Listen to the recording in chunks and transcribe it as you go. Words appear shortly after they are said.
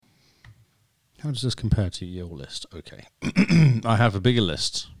How does this compare to your list? Okay. I have a bigger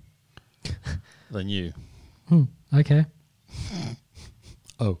list than you. Okay.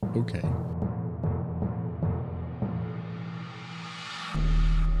 Oh, okay.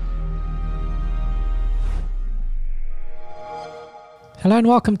 Hello and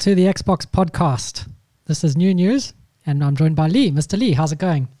welcome to the Xbox podcast. This is new news and I'm joined by Lee. Mr. Lee, how's it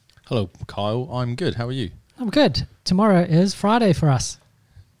going? Hello, Kyle. I'm good. How are you? I'm good. Tomorrow is Friday for us.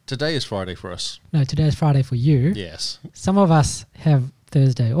 Today is Friday for us. No, today is Friday for you. Yes. Some of us have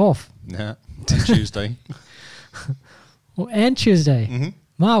Thursday off. Yeah. And Tuesday. And Tuesday. Mm-hmm.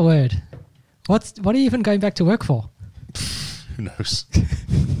 My word. What are you even going back to work for? Who knows?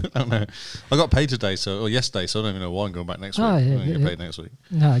 I don't know. I got paid today, or yesterday, so I don't even know why I'm going back next week. Oh, yeah, I'm going to get paid next week.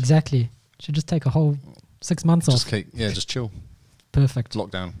 No, exactly. Should just take a whole 6 months off. Just chill. Perfect.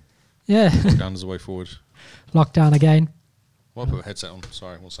 Lockdown. Yeah. Lockdown is the way forward. Lockdown again. Well, I put a headset on.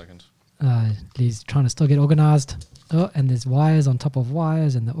 Sorry, 1 second. Lee's trying to still get organized. Oh, and there's wires on top of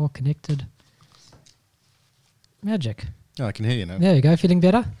wires and they're all connected. Magic. Oh, I can hear you now. There you go. Feeling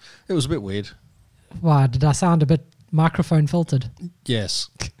better? It was a bit weird. Why, did I sound a bit microphone filtered? Yes.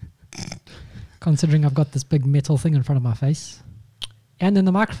 Considering I've got this big metal thing in front of my face. And then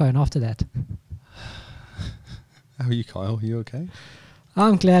the microphone after that. How are you, Kyle? Are you okay?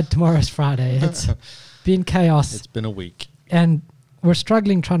 I'm glad tomorrow's Friday. It's been chaos. It's been a week. And we're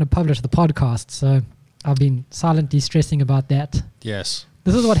struggling trying to publish the podcast, so I've been silently stressing about that. Yes.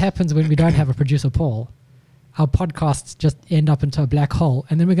 This is what happens when we don't have a producer, Paul. Our podcasts just end up into a black hole,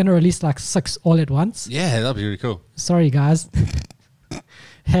 and then we're going to release like 6 all at once. Yeah, that'd be really cool. Sorry, guys.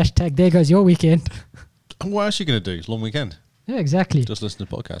 Hashtag there goes your weekend. What else are you going to do? It's a long weekend. Yeah, exactly. Just listen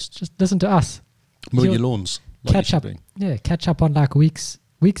to podcasts. Just listen to us. Mow You'll your lawns. Like catch up. Yeah, catch up on like weeks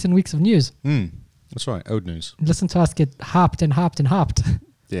and weeks of news. That's right. Old news. Listen to us get harped and harped and harped.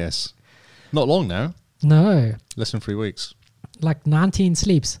 Yes. Not long now. No. Less than 3 weeks. Like 19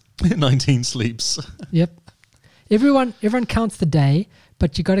 sleeps. 19 sleeps. Yep. Everyone counts the day,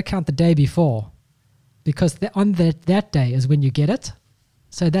 but you got to count the day before, because on that day is when you get it.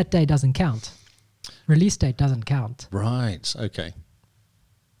 So that day doesn't count. Release date doesn't count. Right. Okay.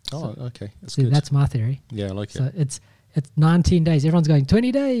 Oh, okay. That's See, good. that's my theory. Yeah, I like So it. it's 19 days. Everyone's going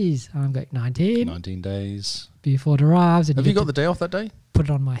 20 days. I'm going 19. 19 days. Before it arrives. And Have you got the day off that day? Put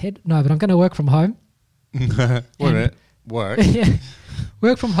it on my head. No, but I'm going to work from home. Wait a minute. Work. Yeah.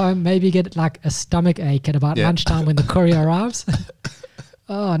 Work from home, maybe get like a stomach ache at about lunchtime when the courier arrives.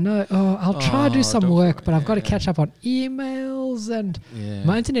 Oh, no. Oh, I'll try to do some work, but I've got to catch up on emails and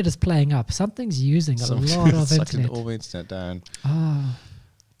my internet is playing up. Something's using a lot of internet. all the internet down. Oh,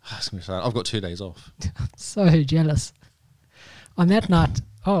 That's going to be sad. I've got 2 days off. so jealous. On that night,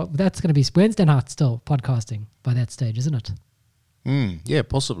 that's going to be Wednesday night still podcasting by that stage, isn't it? Yeah,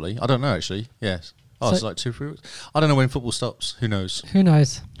 possibly. I don't know, actually. Yes. Oh, So- it's like 2-3 weeks. I don't know when football stops. Who knows? Who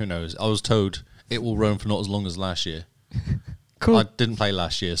knows? Who knows? I was told it will run for not as long as last year. Cool. I didn't play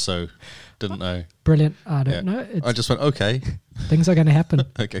last year, so didn't know. Brilliant. I don't Yeah. know. I just went, okay. Things are going to happen.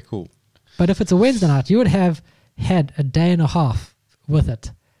 Okay, cool. But if it's a Wednesday night, you would have had a day and a half with it.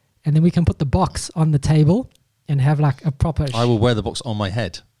 And then we can put the box on the table and have like a proper... I will wear the box on my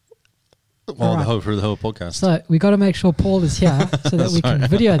head Alright. through the whole podcast. So we got to make sure Paul is here so that we can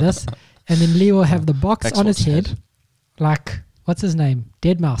video this. And then Lee will have the box on his Xbox head. head. Like, what's his name?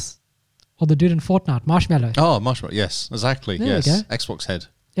 Deadmau5. Or the dude in Fortnite, Marshmallow. Oh, Marshmallow. Yes, exactly. There yes. we go. Xbox head.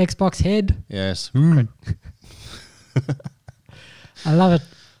 Xbox head. Yes. I love it.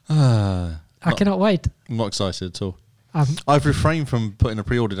 I I cannot wait. I'm not excited at all. Um, I've refrained from putting a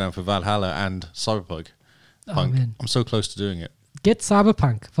pre-order down for Valhalla and Cyberpunk. Oh, man. I'm so close to doing it. Get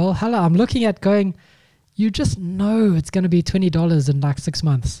Cyberpunk. Valhalla, I'm looking at going, you just know it's going to be $20 in like 6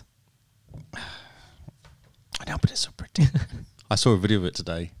 months. I know, but it's so pretty. I saw a video of it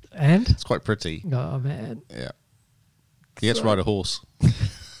today. And? It's quite pretty. Oh, man. Yeah. He gets to ride a horse.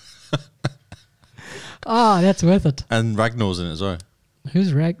 Oh, that's worth it. And Ragnar's in it as well.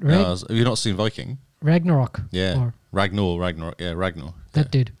 Who's Have you not seen Viking? Ragnarok? Yeah. Or Ragnarok. Yeah, Ragnar. that Yeah.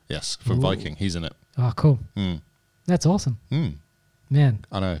 dude? Yes, from Ooh. Viking. He's in it. Oh, cool. Mm. That's awesome. Mm. Man.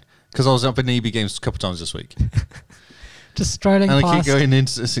 I know. Because I was up in EB Games a couple of times this week. Just strolling And I past. keep going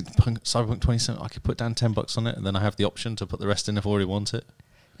into Cyberpunk 27. I could put down $10 on it, and then I have the option to put the rest in if I already want it.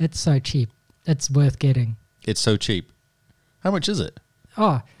 It's so cheap. It's worth getting. It's so cheap. How much is it?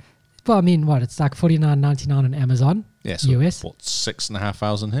 Oh, well, I mean, what? It's like $49.99 on Amazon. Yeah, so US. what,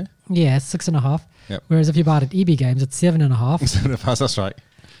 6,500 here? Yeah, it's 6.5. Yep. Whereas if you buy it at EB Games, it's 7.5. That's right.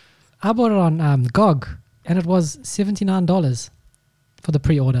 I bought it on GOG, and it was $79 for the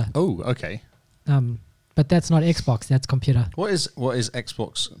pre-order. Oh, okay. But that's not Xbox. That's computer. What is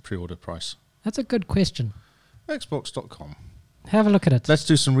Xbox pre-order price? That's a good question. Xbox.com. Have a look at it. Let's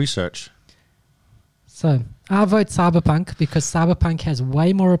do some research. So, I vote Cyberpunk because Cyberpunk has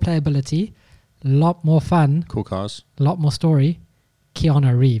way more replayability, a lot more fun, Cool cars. a lot more story.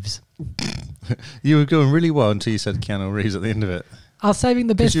 Keanu Reeves. You were going really well until you said Keanu Reeves at the end of it. I was saving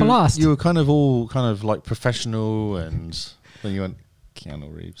the best for last. You were kind of like professional, and then you went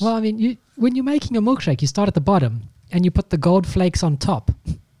Keanu Reeves. Well, I mean, when you're making a milkshake, you start at the bottom and you put the gold flakes on top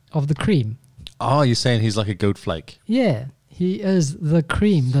of the cream. Oh, you're saying he's like a goat flake. Yeah, he is the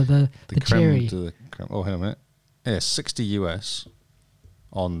cream, the cherry. Oh, hang on a minute. Yeah, 60 US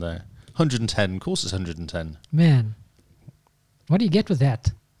on there. 110. Of course it's 110. Man, what do you get with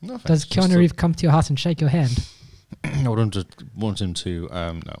that? Nothing. Does Keanu Reeves come to your house and shake your hand? I want him to. No,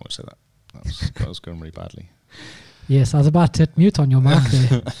 I won't say that. That was going really badly. Yes, I was about to hit mute on your mic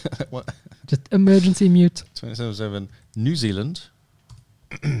there. What? Just emergency mute. 27 New Zealand.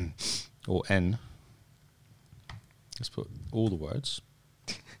 Or N. Let's put all the words.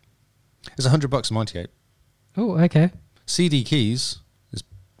 It's $100 a 98. Oh, okay. CD keys is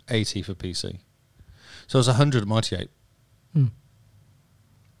 80 for PC. So it's 100 at 98.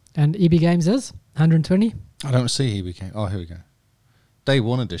 And EB Games is 120. I don't see EB Games. Oh, here we go. Day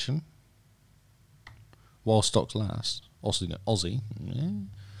 1 edition. While stocks last. Aussie. Yeah.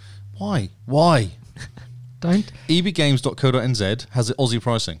 Why? Don't. ebgames.co.nz has the Aussie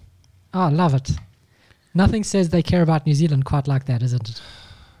pricing. Oh, love it. Nothing says they care about New Zealand quite like that, isn't it?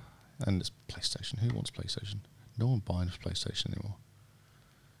 And it's PlayStation. Who wants PlayStation? No one buying PlayStation anymore.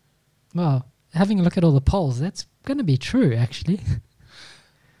 Well, having a look at all the polls, that's going to be true, actually.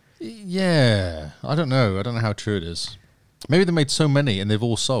 Yeah. I don't know how true it is. Maybe they made so many and they've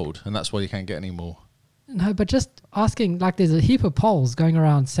all sold, and that's why you can't get any more. No, but just asking, like there's a heap of polls going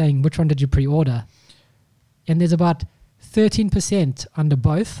around saying, which one did you pre-order? And there's about 13% under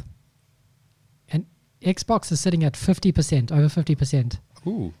both. And Xbox is sitting at 50%, over 50%.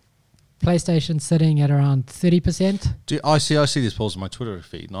 Ooh. PlayStation sitting at around 30%. I see these polls on my Twitter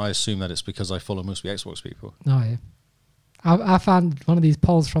feed, and I assume that it's because I follow mostly Xbox people. Oh, yeah. I found one of these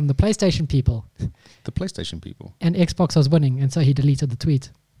polls from the PlayStation people. The PlayStation people. And Xbox was winning, and so he deleted the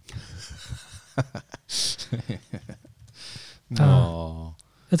tweet. No.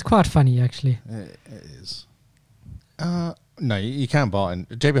 It's quite funny, actually. It is. No, you can't buy it.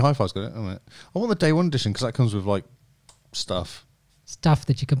 JB Hi-Fi's got it. I want the Day 1 edition because that comes with, like, stuff. Stuff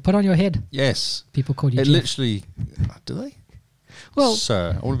that you can put on your head. Yes. People call you It Jeff. literally... Do they? Well...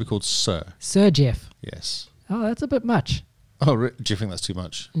 Sir. I want to be called Sir. Sir Jeff. Yes. Oh, that's a bit much. Oh, do you think that's too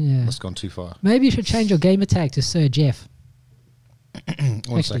much? Yeah. That's gone too far. Maybe you should change your gamer tag to Sir Jeff.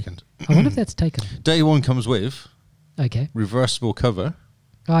 One second. I wonder if that's taken. Day 1 comes with Okay. reversible cover,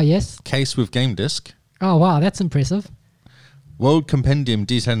 Oh, yes. case with game disc, Oh, wow, that's impressive. world compendium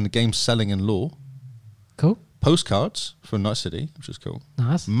detailing the game's selling and lore, Cool. postcards from Night City, which is cool,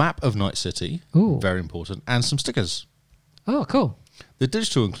 Nice. map of Night City, Ooh. very important, and some stickers. Oh, cool. The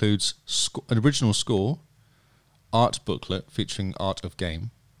digital includes an original score, art booklet featuring art of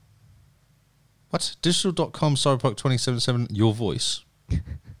game. What? Digital.com Cyberpunk 2077 Your Voice.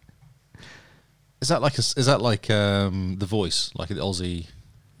 Is that like The Voice, like the Aussie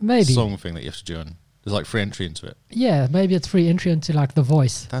Maybe. song thing that you have to join? There's like free entry into it. Yeah, maybe it's free entry into like The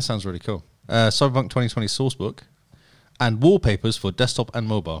Voice. That sounds really cool. Cyberpunk 2020 sourcebook and wallpapers for desktop and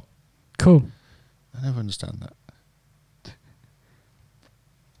mobile. Cool. I never understand that.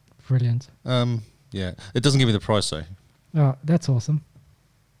 Brilliant. Yeah, it doesn't give me the price though. Oh, that's awesome.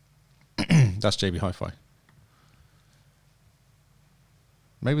 That's JB Hi-Fi.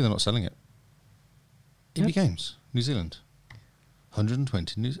 Maybe they're not selling it. EB Yep. Games, New Zealand.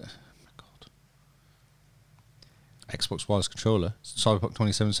 120 oh my God. Xbox wireless controller, Cyberpunk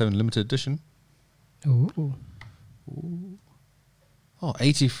 2077 limited edition. Ooh. Oh,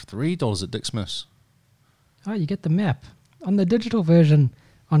 $83 at Dick Smith's. Oh, you get the map. On the digital version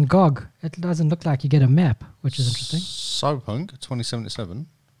on GOG, it doesn't look like you get a map, which is interesting. Cyberpunk 2077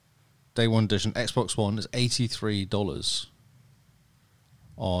 Day 1 edition Xbox One is $83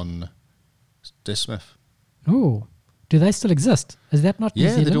 on Dick Smith. Ooh. Do they still exist? Is that not New Yeah,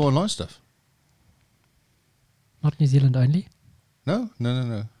 Zealand? they do online stuff. Not New Zealand only? No.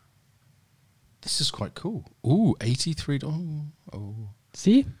 This is quite cool. Ooh, $83. Oh.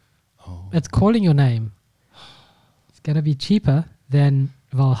 See? Oh. It's calling your name. It's going to be cheaper than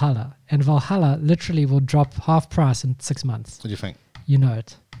Valhalla. And Valhalla literally will drop half price in 6 months. What do you think? You know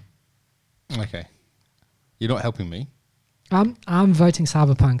it. Okay. You're not helping me. I'm voting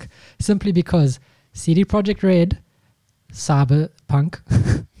Cyberpunk simply because CD Projekt Red, Cyberpunk,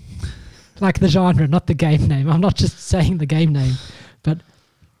 like the genre, not the game name. I'm not just saying the game name, but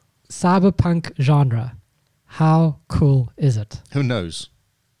cyberpunk genre. How cool is it? Who knows?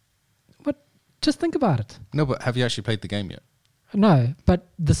 But just think about it. No, but have you actually played the game yet? No, but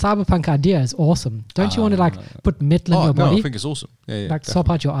the cyberpunk idea is awesome. Don't you want to put metal in your No, body? I think it's awesome. Yeah, like swap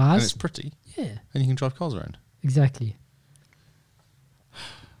out your eyes. And it's pretty. Yeah. And you can drive cars around. Exactly.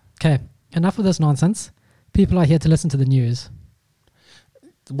 Okay, enough of this nonsense. People are here to listen to the news.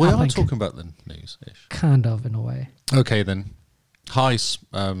 We are talking about the news-ish. Kind of, in a way. Okay, then. Hi,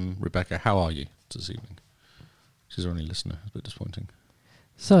 Rebecca. How are you this evening? She's our only listener. It's a bit disappointing.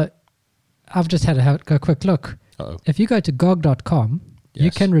 So, I've just had a quick look. Uh-oh. If you go to GOG.com, you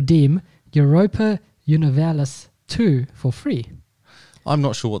Yes. can redeem Europa Universalis 2 for free. I'm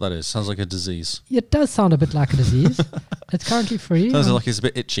not sure what that is. Sounds like a disease. It does sound a bit like a disease. It's currently free. Sounds I'm like it's a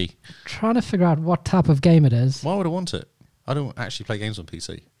bit itchy. trying to figure out what type of game it is. Why would I want it? I don't actually play games on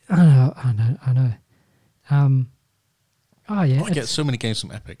PC. I know. Oh, yeah. I get so many games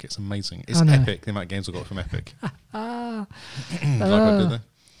from Epic. It's amazing. It's I know. epic, the amount of games I got from Epic. Like I did there.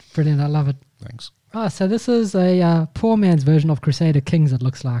 Brilliant. I love it. Thanks. Oh, so this is a poor man's version of Crusader Kings, it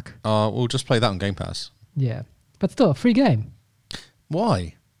looks like. We'll just play that on Game Pass. Yeah. But still, free game.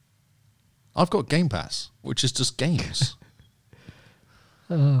 Why? I've got Game Pass, which is just games.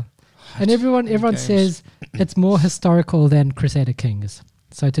 And everyone Games. says it's more historical than Crusader Kings.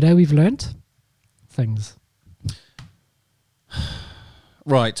 So today we've learnt things.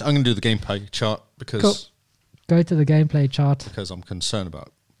 Right, I'm going to do the gameplay chart because Cool. Go to the gameplay chart. I'm concerned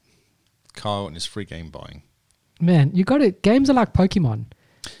about Kyle and his free game buying. Man, you got to. Games are like Pokemon.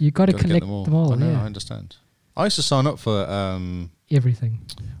 You got to Gotta get collect them all. I know, Yeah. I understand. I used to sign up for Everything.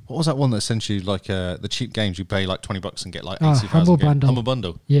 what was that one that sent you like the cheap games? You pay like $20 and get like 80,000 Humble games. Bundle. Humble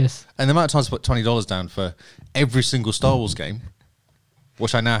Bundle. Yes. And the amount of times I put $20 down for every single Star Wars game,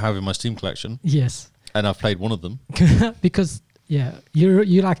 which I now have in my Steam collection, Yes. and I've played one of them. Because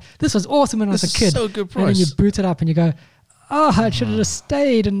you're like, this was awesome when I was This a kid. is so good And then you price. boot it up and you go, oh, it should have just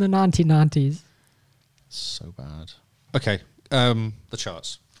stayed in the 1990s. So bad. Okay, the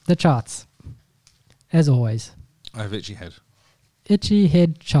charts. The charts, as always. I have itchy head. Itchy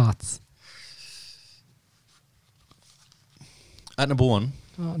head charts. At number 1,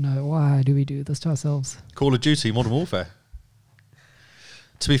 Oh no, why do we do this to ourselves? Call of Duty Modern Warfare.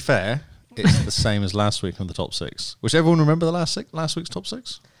 To be fair, it's the same as last week on the top 6. Which everyone remember the last week's top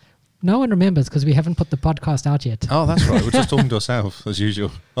 6? No one remembers because we haven't put the podcast out yet. Oh, that's right. We're just talking to ourselves as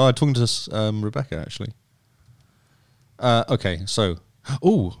usual. Oh, I'm talking to Rebecca actually. Okay, so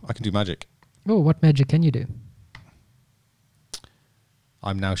I can do magic. Oh, what magic can you do?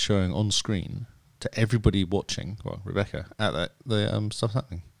 I'm now showing on screen to everybody watching, well, Rebecca, at the stuff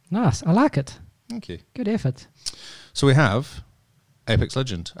happening. Nice, I like it. Thank you. Good effort. So we have Apex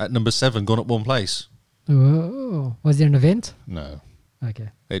Legend at number 7, gone up 1 place. Oh, was there an event? No, Okay.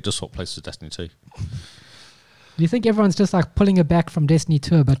 it just swapped places with Destiny 2. Do you think everyone's just like pulling it back from Destiny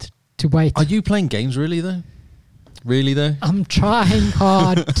 2 but to wait? Are you playing games really though? Really though? I'm trying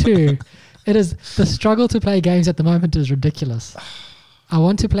hard to. It is, the struggle to play games at the moment is ridiculous. I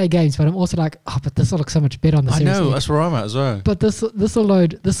want to play games, but I'm also like, but this will look so much better on the I Series know, X. that's where I'm at as well. But this will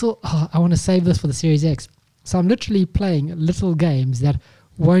load. I want to save this for the Series X. So I'm literally playing little games that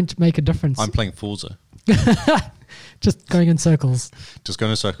won't make a difference. I'm playing Forza. Just going in circles. Just going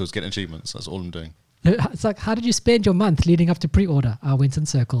in circles, getting achievements. That's all I'm doing. It's like, how did you spend your month leading up to pre-order? I went in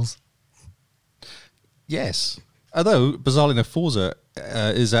circles. Yes. Although, bizarrely enough, Forza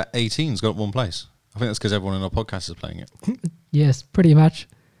is at 18. It's got up 1 place. I think that's because everyone in our podcast is playing it. Yes, pretty much.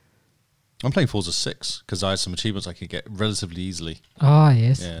 I'm playing Forza 6 because I had some achievements I could get relatively easily. Ah,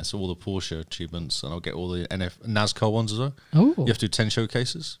 yes. Yeah, so all the Porsche achievements, and I'll get all the NASCAR ones as well. Oh, You have to do 10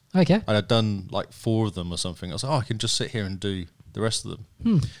 showcases. okay. And I'd done like 4 of them or something. I was like, I can just sit here and do the rest of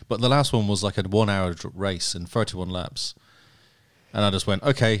them. But the last one was like a 1 hour race and 31 laps. And I just went,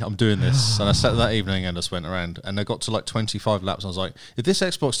 okay, I'm doing this. And I sat that evening and just went around. And I got to like 25 laps. And I was like, if this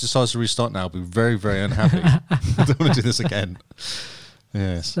Xbox decides to restart now, I'll be very, very unhappy. I don't want to do this again.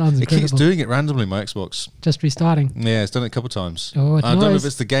 Yes. Sounds It keeps incredible. doing it randomly, my Xbox. Just restarting. Yeah, it's done it a couple of times. Oh, it I don't know if knows.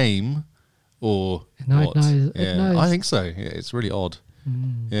 it's the game or No, it what. knows. Yeah, It knows. I think so. Yeah, it's really odd.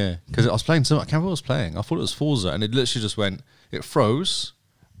 Yeah, because I was playing I can't remember what I was playing. I thought it was Forza, and it literally just went, it froze,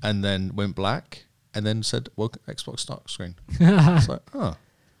 and then went black, and then said, well, Xbox start screen. It's like, oh.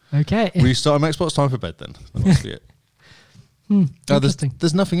 Okay. Restart my Xbox, time for bed then. That must be it. Interesting.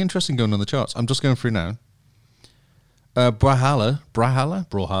 There's nothing interesting going on the charts. I'm just going through now. Brawlhalla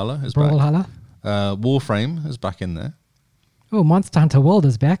is back. Brawlhalla. Warframe is back in there. Oh, Monster Hunter World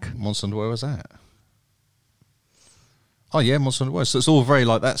is back. Monster Hunter, where was that? Oh yeah, Monster Hunter World. So it's all very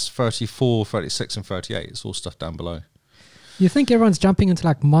like, that's 34, 36 and 38. It's all stuff down below. You think everyone's jumping into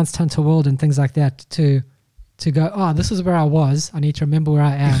like Monster Hunter World and things like that to go, oh, this is where I was. I need to remember where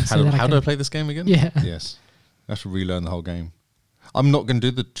I am. How do I play this game again? Yeah. Yes. I have to relearn the whole game. I'm not going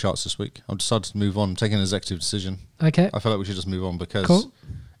to do the charts this week. I've decided to move on. I'm taking an executive decision. Okay. I feel like we should just move on because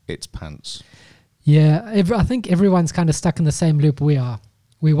it's pants. Yeah. I think everyone's kind of stuck in the same loop we are.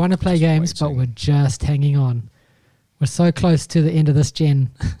 We want to play games, but we're just hanging on. We're so close to the end of this gen.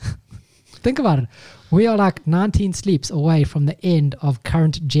 Think about it. We are like 19 sleeps away from the end of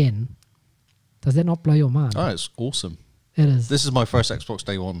current gen. Does that not blow your mind? Oh, it's awesome. It is. This is my first Xbox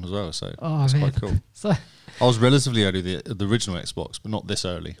day one as well, so it's man. quite cool. So I was relatively early, the original Xbox, but not this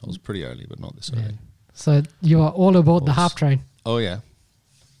early. I was pretty early, but not this early. So you are all aboard the hype train. Oh, yeah.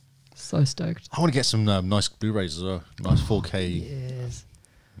 So stoked. I want to get some nice Blu-rays as well. Nice 4K. Yes.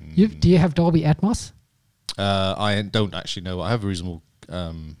 Do you have Dolby Atmos? I don't actually know. I have a reasonable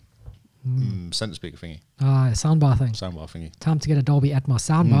center speaker thingy. Soundbar thing. Soundbar thingy. Time to get a Dolby Atmos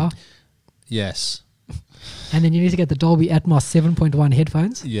soundbar. Yes. And then you need to get the Dolby Atmos 7.1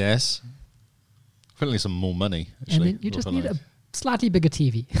 headphones. Yes. Definitely some more money, actually. And then you just need a slightly bigger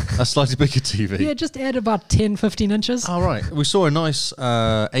TV. A slightly bigger TV. Yeah, just add about 10, 15 inches. Oh, right. We saw a nice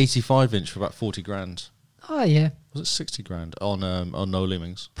 85-inch for about 40 grand. Oh, yeah. Was it 60 grand on No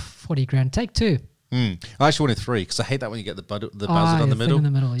Lemmings? 40 grand. Take two. I actually wanted 3 because I hate that when you get the bezel down the middle. In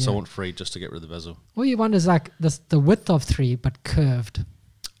the middle, yeah. So I want 3 just to get rid of the bezel. All you want is like the width of 3 but curved.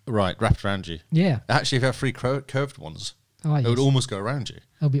 Right, wrapped around you. Yeah. Actually, if you have 3 curved ones, it would almost go around you.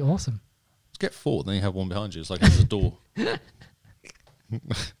 It'll be awesome. Let's get 4, then you have one behind you. It's like there's a door.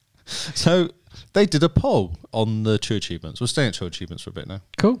 So they did a poll on the True Achievements. We're staying at True Achievements for a bit now.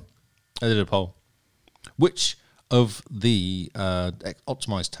 Cool. They did a poll. Which of the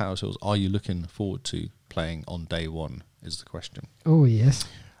optimized Tower Tools are you looking forward to playing on day one is the question. Oh, yes.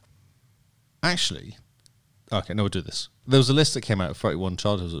 Actually, okay, no, we'll do this. There was a list that came out of 31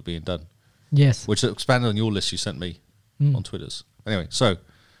 Tower Tools that were being done. Yes. Which expanded on your list you sent me on Twitters. Anyway, so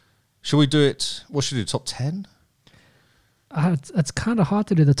should we do it? What should we do? Top 10? It's kind of hard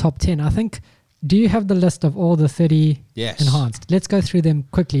to do the top 10. I think, do you have the list of all the 30 enhanced? Let's go through them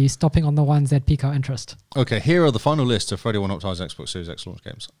quickly, stopping on the ones that pique our interest. Okay, here are the final list of 31 optimized Xbox Series X launch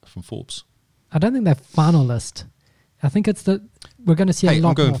games from Forbes. I don't think they're final list. I think it's we're going to see a lot more.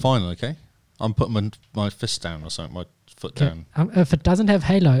 I'm going final, okay? I'm putting my fist down or something, my foot down. If it doesn't have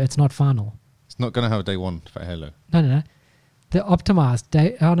Halo, it's not final. It's not going to have a day one for Halo. No. The optimized.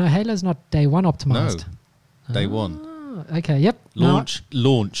 No, Halo's not day one optimized. No, day one. Okay, yep.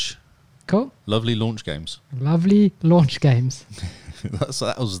 Launch. Cool. Lovely launch games. Lovely launch games.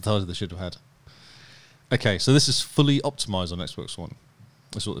 That was the title they should have had. Okay, so this is fully optimized on Xbox One.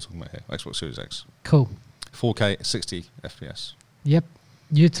 That's what they're talking about here. Xbox Series X. Cool. 4K, 60 FPS. Yep.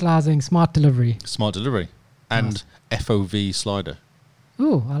 Utilizing smart delivery. Smart delivery. And FOV slider.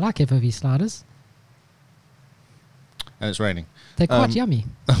 Ooh, I like FOV sliders. And it's raining. They're quite yummy.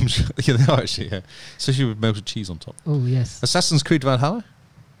 I'm sure, yeah, they are actually, yeah. Especially with melted cheese on top. Oh, yes. Assassin's Creed Valhalla?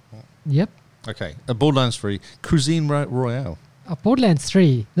 Yep. Okay. Borderlands 3. Cuisine Royale. Borderlands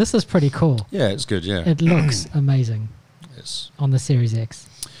 3. This is pretty cool. Yeah, it's good, yeah. It looks amazing. Yes. On the Series X.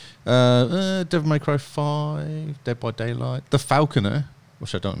 Devil May Cry 5. Dead by Daylight. The Falconer,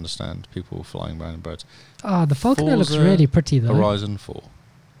 which I don't understand. People flying around in birds. The Falconer looks really pretty, though. Horizon 4.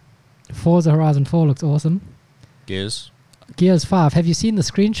 Forza Horizon 4 looks awesome. Gears 5. Have you seen the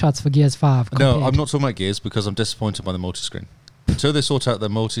screenshots for Gears 5? No, I'm not talking about Gears because I'm disappointed by the multi-screen. Until they sort out their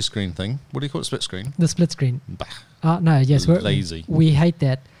multi-screen thing. What do you call it? Split screen? The split screen. Bah. No, yes. We're lazy. We hate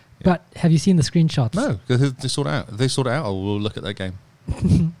that. Yeah. But have you seen the screenshots? No, because they sort it out. If they sort it out, we'll look at that game.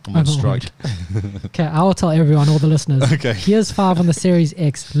 I'm on strike. Okay, I will tell everyone, all the listeners. Okay. Gears 5 on the Series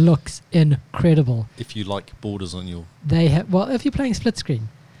X looks incredible. If you like borders on your... if you're playing split screen,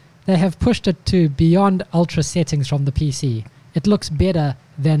 they have pushed it to beyond ultra settings from the PC. It looks better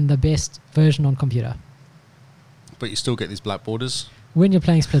than the best version on computer. But you still get these black borders? When you're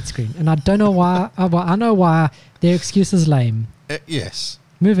playing split screen. And I don't know why. I know why their excuse is lame. Yes.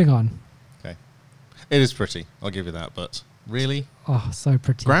 Moving on. Okay. It is pretty. I'll give you that. But really? Oh, so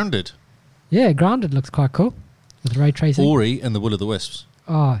pretty. Grounded. Yeah, Grounded looks quite cool. With ray tracing. Ori and the Will of the Wisps.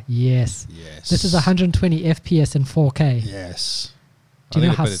 Oh, yes. Yes. This is 120 FPS in 4K. Yes. Do you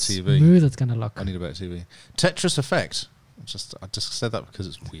know how smooth it's going to look? I need a better TV. Tetris Effect. I just said that because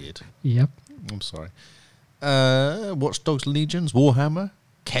it's weird. Yep. I'm sorry. Watch Dogs Legions, Warhammer,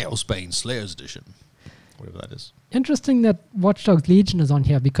 Chaos Bane Slayers Edition. Whatever that is. Interesting that Watch Dogs Legion is on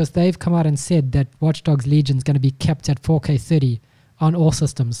here because they've come out and said that Watch Dogs Legion is going to be kept at 4K 30 on all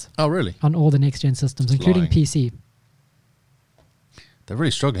systems. Oh, really? On all the next-gen systems, including PC. They're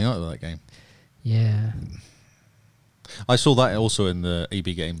really struggling, aren't they, with that game? Yeah. I saw that also in the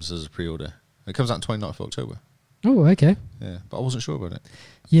EB Games as a pre-order. It comes out 29th of October. Oh, okay. Yeah, but I wasn't sure about it.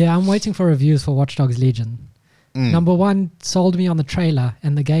 Yeah, I'm waiting for reviews for Watch Dogs Legion. Number one sold me on the trailer,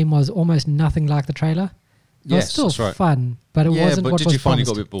 and the game was almost nothing like the trailer. It was still fun, but it wasn't what was promised. Did you find you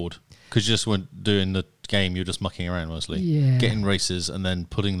got a bit bored? Because you just weren't doing the game, you're just mucking around mostly. Yeah. Getting races and then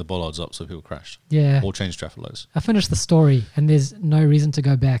putting the bollards up so people crashed. Yeah. Or change traffic lights. I finished the story, and there's no reason to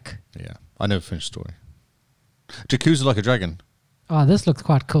go back. Yeah, I never finished the story. Yakuza Like a Dragon. Oh, this looks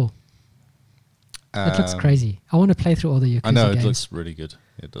quite cool. It looks crazy. I want to play through all the Yakuza games. I know, it looks really good.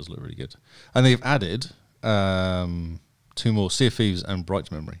 It does look really good. And they've added 2 more, Sea of Thieves and Bright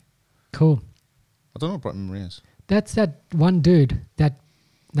Memory. Cool. I don't know what Bright Memory is. That's that one dude that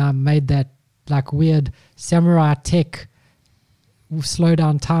made that like weird samurai tech slow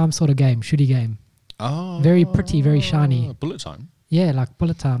down time sort of game, shooty game. Oh. Very pretty, very shiny. Bullet Time? Yeah, like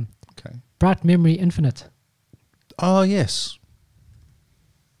Bullet Time. Okay. Bright Memory Infinite. Oh, yes.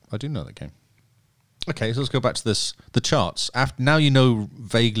 I do know that game. Okay, so let's go back to this. The charts. Now you know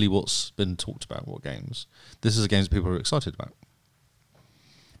vaguely what's been talked about, what games. This is the games that people are excited about.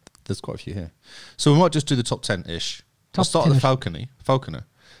 There's quite a few here. So we might just do the top 10-ish. I'll start with the Falconer.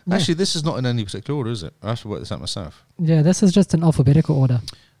 Yeah. Actually, this is not in any particular order, is it? I have to work this out myself. Yeah, this is just in alphabetical order.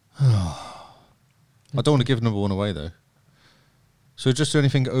 I don't want to give number 1 away, though. So just do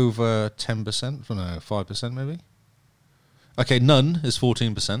anything over 10%? No, 5% maybe? Okay, None is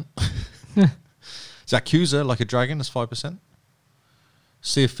 14%. Yakuza Like a Dragon is 5%.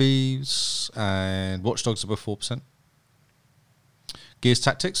 Sea of Thieves and Watch Dogs above 4%. Gears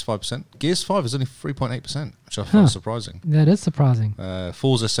Tactics 5%. Gears 5 is only 3.8%, which I find surprising. That is surprising.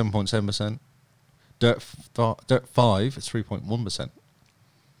 Forza 7.7%. Dirt 5 is 3.1%. And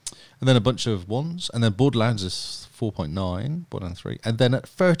then a bunch of ones. And then Borderlands is 4.9, Borderlands 3. And then at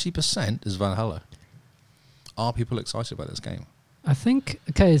 30% is Valhalla. Are people excited about this game? I think,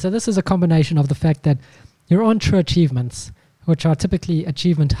 okay, so this is a combination of the fact that you're on true achievements, which are typically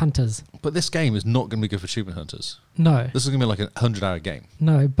achievement hunters. But this game is not going to be good for achievement hunters. No. This is going to be like a 100-hour game.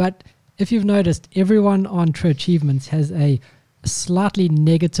 No, but if you've noticed, everyone on true achievements has a slightly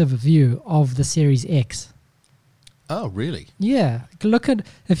negative view of the Series X. Oh, really? Yeah. Look at,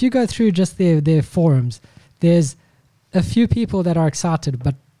 if you go through just their forums, there's a few people that are excited,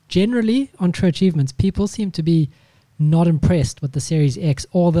 but generally on true achievements, people seem to be not impressed with the Series X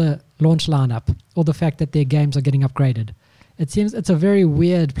or the launch lineup or the fact that their games are getting upgraded. It seems it's a very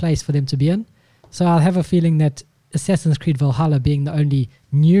weird place for them to be in. So I have a feeling that Assassin's Creed Valhalla being the only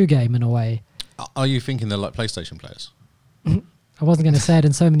new game in a way. Are you thinking they're like PlayStation players? I wasn't going to say it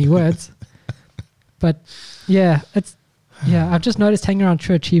in so many words. But yeah, I've just noticed hanging around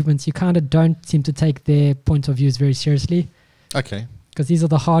true achievements, you kind of don't seem to take their point of views very seriously. Okay. Because these are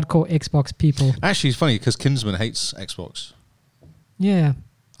the hardcore Xbox people. Actually, it's funny because Kinsman hates Xbox. Yeah.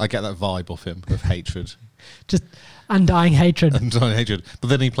 I get that vibe off him of hatred. Just undying hatred. Undying hatred. But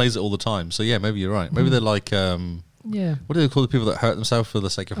then he plays it all the time. So yeah, maybe you're right. Maybe they're like, yeah. What do they call the people that hurt themselves for the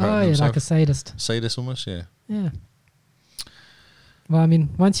sake of hurting themselves? Like a sadist. Sadist almost, yeah. Yeah. Well, I mean,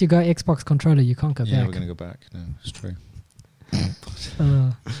 once you go Xbox controller, you can't go back. Yeah, we're going to go back. No, it's true.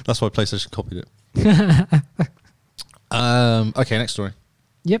 That's why PlayStation copied it. Okay, next story.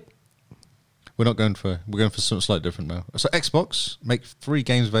 Yep. We're going for something slightly different now. So Xbox make 3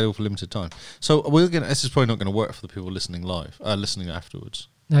 games available for limited time. So this is probably not going to work for the people listening live, listening afterwards.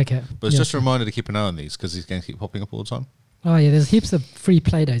 Okay. But it's just a reminder to keep an eye on these because these games keep popping up all the time. Oh yeah, there's heaps of free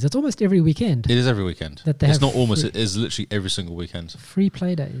play days. It's almost every weekend. It is every weekend. It's not almost. It is literally every single weekend. Free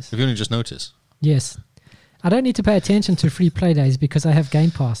play days. Have you only just noticed? Yes. I don't need to pay attention to free play days because I have Game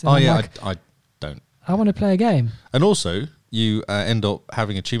Pass. Oh yeah, I don't. I want to play a game. And also, you end up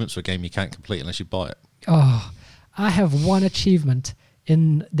having achievements for a game you can't complete unless you buy it. Oh, I have one achievement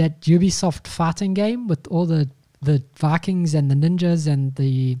in that Ubisoft fighting game with all the Vikings and the ninjas and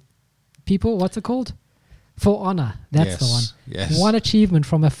the people. What's it called? For Honor. That's the one. Yes. One achievement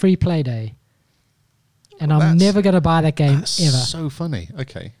from a free play day. And I'm never going to buy that game ever. So funny.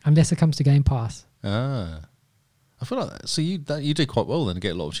 Okay. Unless it comes to Game Pass. Ah. I feel like that. So you did quite well then to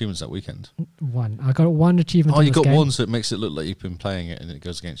get a lot of achievements that weekend. One. I got one achievement. Oh, you got one, so it makes it look like you've been playing it and it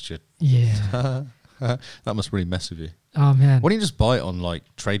goes against you. Yeah. That must really mess with you. Oh, man. Why don't you just buy it on like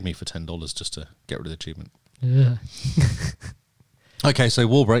Trade Me for $10 just to get rid of the achievement? Yeah. Okay, so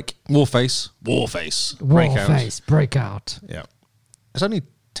Warface, Breakout. Yeah. It's only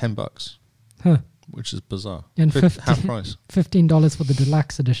 $10. Huh. Which is bizarre. And half price. $15 for the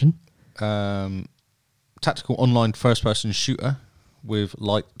deluxe edition. Tactical online first-person shooter with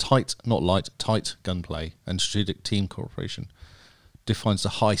tight gunplay and strategic team cooperation defines the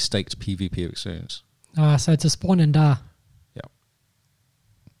high-staked PvP experience. So it's a spawn and die.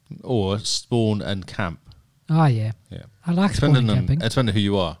 Or spawn and camp. Oh, yeah. Yeah. I like spawn and camping. Depending on who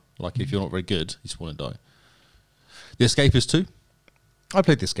you are. Like, if you're not very good, you spawn and die. The Escapist 2. I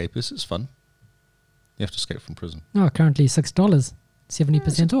played The Escapist. It's fun. You have to escape from prison. Oh, currently $6.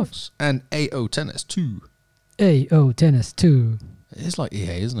 70% off. And AO Tennis 2. AO Tennis 2. It's like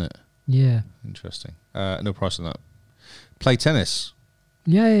EA, isn't it? Yeah. Interesting. No price on that. Play Tennis.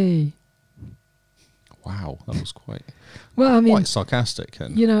 Yay. Wow, that was quite quite sarcastic.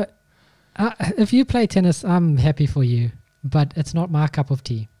 And you know, if you play tennis, I'm happy for you, but it's not my cup of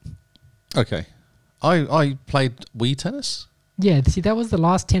tea. Okay. I played Wii Tennis. Yeah, see, that was the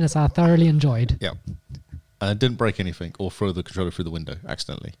last tennis I thoroughly enjoyed. Yeah. Didn't break anything or throw the controller through the window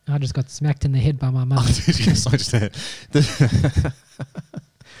accidentally. I just got smacked in the head by my mum. Yes, I just did.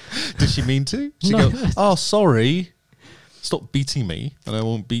 Did she mean to? She No. go, oh, sorry. Stop beating me and I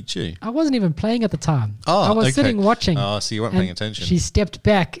won't beat you. I wasn't even playing at the time. Oh, I was okay. sitting watching. Oh, so you weren't paying attention. She stepped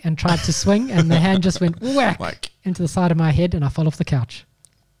back and tried to swing, and the hand just went whack into the side of my head, and I fell off the couch.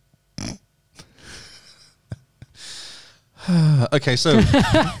 Okay, so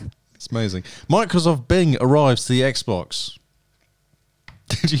it's amazing. Microsoft Bing arrives to the Xbox.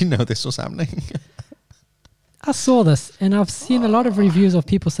 Did you know this was happening? I saw this, and I've seen a lot of reviews of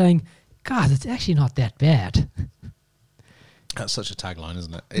people saying, God, it's actually not that bad. That's such a tagline,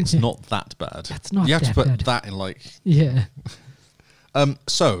 isn't it? It's not that bad. It's not You have that to put bad. that in like... Yeah.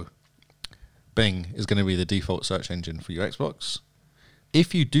 So, Bing is going to be the default search engine for your Xbox.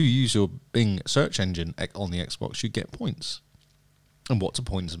 If you do use your Bing search engine on the Xbox, you get points. And what do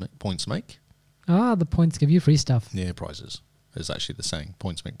points make? The points give you free stuff. Yeah, prizes. It's actually the saying.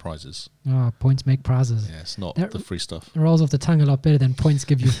 Points make prizes. Points make prizes. Yeah, it's not That the free stuff. It rolls off the tongue a lot better than points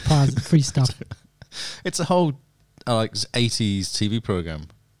give you free stuff. It's a whole 80s TV program,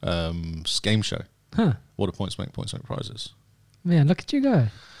 game show. Huh. What do points make? Points make prizes. Man, look at you go.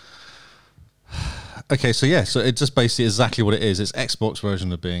 Okay, so it's just basically exactly what it is. It's Xbox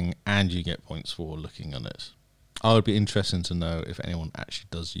version of Bing, and you get points for looking on it. I would be interested to know if anyone actually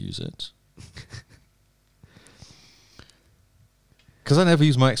does use it. Because I never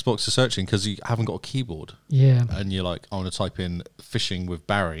use my Xbox for searching because you haven't got a keyboard. Yeah. And you're like, I want to type in fishing with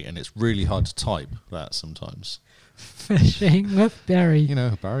Barry, and it's really hard to type that sometimes. Fishing with Barry. You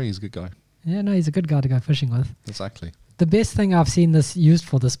know, Barry is a good guy. Yeah, no, he's a good guy to go fishing with. Exactly. The best thing I've seen this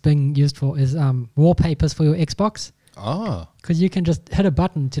Bing used for is wallpapers for your Xbox. Ah. Because you can just hit a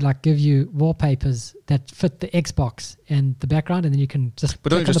button to like give you wallpapers that fit the Xbox and the background, and then you can just.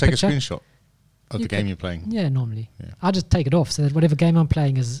 But don't you just take picture. a screenshot of the game you're playing? Yeah, normally. Yeah. I just take it off so that whatever game I'm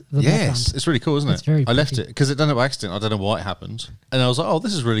playing is the background. Yes, it's really cool, isn't it? It's very I left pretty. it because it done it by accident. I don't know why it happened, and I was like, "Oh,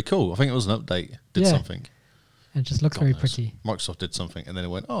 this is really cool." I think it was an update. Did Yeah. something. It just looks God very knows. pretty. Microsoft did something, and then it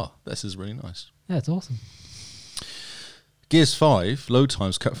went, "Oh, this is really nice." Yeah, it's awesome. Gears 5 load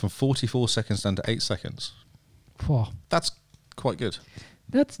times cut from 44 seconds down to 8 seconds. Whoa. That's quite good.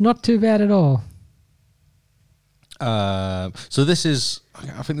 That's not too bad at all. So this is,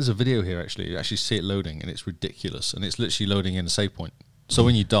 I think there's a video here actually. You actually see it loading, and it's ridiculous, and it's literally loading in a save point. So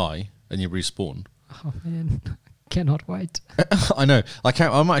when you die and you respawn, Oh man, cannot wait. I know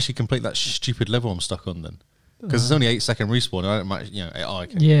I might actually complete that stupid level I'm stuck on then, because it's only 8 second respawn. I don't might,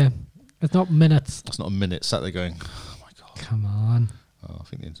 okay. Yeah, it's not minutes. That's not a minute. Sat there going, oh my god. Come on. Oh, I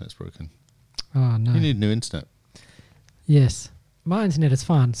think the internet's broken. Oh no. You need new internet. Yes, my internet is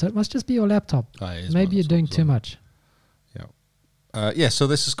fine, so it must just be your laptop. Maybe you're doing too much. Yeah. So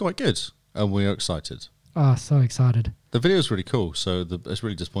this is quite good, and we are excited. Oh, so excited. The video's really cool, so it's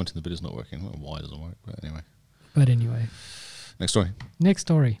really disappointing the video's not working. I don't know why it doesn't work, but anyway. But anyway. Next story. Next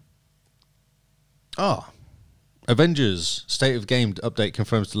story. Avengers State of Game update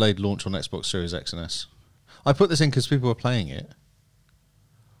confirms delayed launch on Xbox Series X and S. I put this in because people were playing it.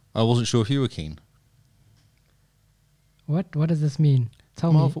 I wasn't sure if you were keen. What does this mean?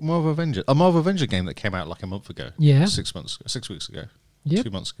 Tell me. Marvel Avenger. A Marvel Avenger game that came out like a month ago. Yeah. 6 weeks ago. Yep.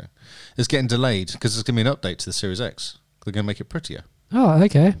 2 months ago. It's getting delayed because there's going to be an update to the Series X. They're going to make it prettier. Oh,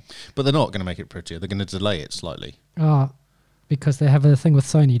 okay. But they're not going to make it prettier. They're going to delay it slightly. Oh, because they have a thing with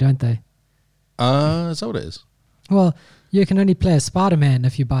Sony, don't they? Is that what it is? Well, you can only play as Spider-Man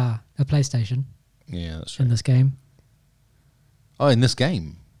if you buy a PlayStation Yeah, that's true. in this game. Oh, in this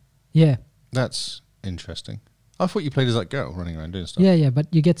game? Yeah. That's interesting. I thought you played as that girl running around doing stuff. Yeah, but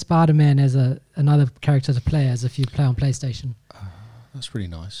you get Spider-Man as another character to play as if you play on PlayStation. That's really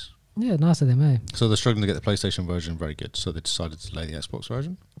nice. Yeah, nice of them, eh? So they're struggling to get the PlayStation version very good, so they decided to delay the Xbox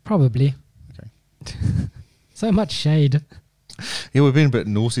version? Probably. Okay. So much shade. Yeah, we've been a bit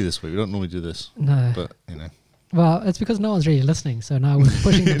naughty this week. We don't normally do this. No. But, Well, it's because no one's really listening, so now we're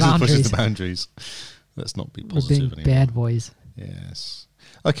pushing the it just pushes boundaries. the boundaries. Let's not be We're positive being anymore. bad boys. Yes.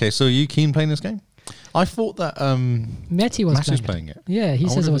 Okay, so are you keen playing this game? I thought that Matty was Matthew's playing playing it. Yeah, he I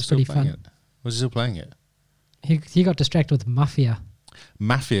says wonder it if was he's still pretty playing fun. it. Was he still playing it? He got distracted with Mafia.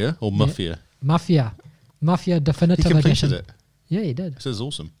 Mafia or Mafia? Mafia. Mafia He Definitive completed Edition. it. Yeah, he did. It says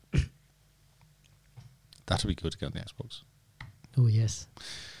awesome. That'll be good to get on the Xbox. Oh, yes.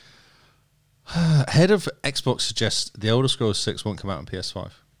 Head of Xbox suggests The Elder Scrolls 6 won't come out on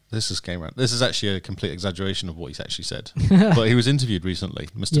PS5. This is Game Rant. This is actually a complete exaggeration of what he's actually said. But he was interviewed recently,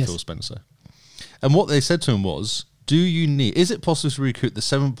 Mr. Yes. Phil Spencer. And what they said to him was, is it possible to recoup the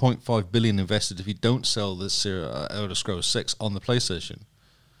 7.5 billion invested if you don't sell this Elder Scrolls 6 on the PlayStation?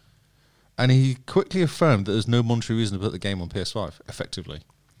 And he quickly affirmed that there's no monetary reason to put the game on PS5, effectively.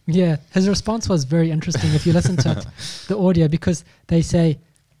 Yeah, his response was very interesting if you listen to it, the audio, because they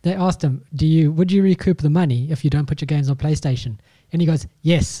asked him, would you recoup the money if you don't put your games on PlayStation? And he goes,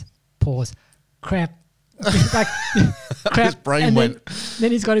 yes, pause, crap. Like, crap. His brain and went.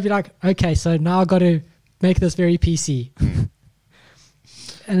 Then he's got to be like, okay, so now I've got to make this very PC.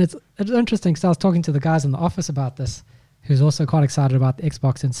 And it's interesting, because I was talking to the guys in the office about this, who's also quite excited about the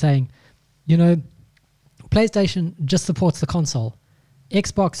Xbox, and saying, PlayStation just supports the console.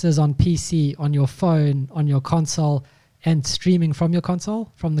 Xbox is on PC, on your phone, on your console, and streaming from your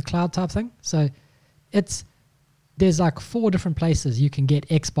console, from the cloud type thing. So there's like 4 different places you can get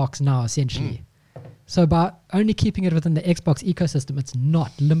Xbox now, essentially. So by only keeping it within the Xbox ecosystem, it's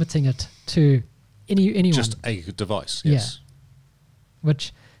not limiting it to anyone. Just a device, yes. Yeah.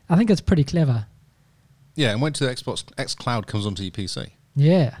 Which I think is pretty clever. Yeah, and wait till the Xbox X Cloud comes onto your PC.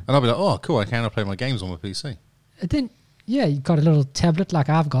 Yeah. And I'll be like, oh, cool, I can now play my games on my PC. And then, yeah, you've got a little tablet like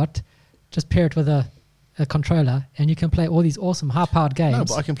I've got, just pair it with a controller, and you can play all these awesome high-powered games. No,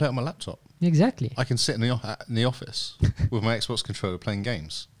 but I can play it on my laptop. Exactly. I can sit in the office with my Xbox controller playing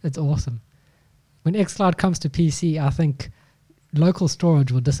games. It's awesome. When xCloud comes to PC, I think local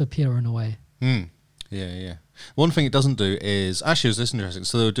storage will disappear in a way. Yeah. One thing it doesn't do is, actually, it was this interesting.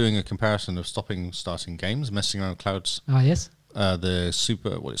 So they were doing a comparison of starting games, messing around with clouds. Oh, yes? The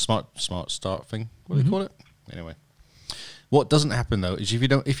smart start thing. What do they call it? Anyway. What doesn't happen though is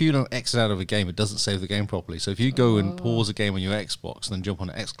if you don't exit out of a game, it doesn't save the game properly. So if you go and pause a game on your Xbox and then jump on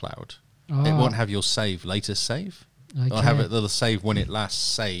xCloud, it won't have your latest save. Okay. It'll have it'll save when it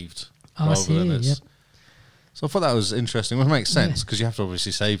last saved. I see, yep. So I thought that was interesting. Well, it makes sense because you have to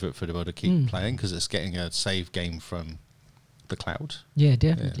obviously save it for the able to keep playing because it's getting a save game from the cloud. Yeah,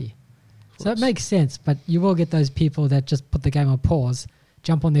 definitely. Yeah. So it makes sense, but you will get those people that just put the game on pause,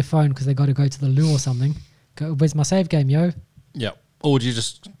 jump on their phone because they got to go to the loo or something. Go, where's my save game, yo? Yeah. Or do you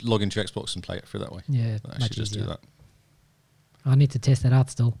just log into your Xbox and play it through that way? Yeah, actually just do that. I need to test that out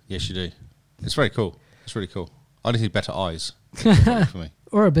still. Yes, you do. It's very cool. It's really cool. I just need better eyes for me.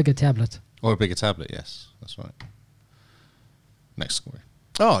 Or a bigger tablet. Or a bigger tablet, yes. That's right. Next story.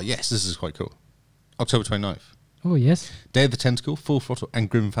 Oh, yes, this is quite cool. October 29th. Oh, yes. Day of the Tentacle, Full Throttle, and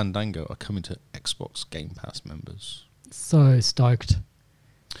Grim Fandango are coming to Xbox Game Pass members. So stoked.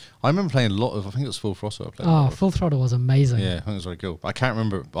 I remember playing a lot of, I think it was Full Throttle I played. Oh, Full Throttle was amazing. Yeah, I think it was very cool. I can't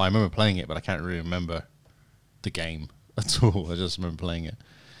remember, I remember playing it, but I can't really remember the game at all. I just remember playing it.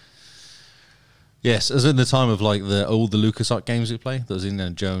 Yes, as in the time of like all the LucasArts games we play. There was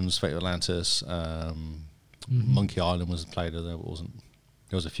Indiana Jones, Fate of Atlantis, Monkey Island was played. There wasn't.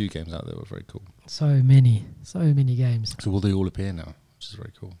 There was a few games out there that were very cool. So many games. So will they all appear now, which is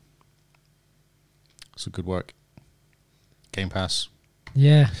very cool. So good work. Game Pass.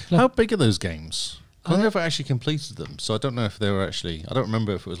 Yeah. How big are those games? I never actually completed them, so I don't know if they were actually. I don't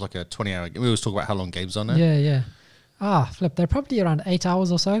remember if it was like a 20-hour game. We always talk about how long games are now. Yeah. Flip. They're probably around 8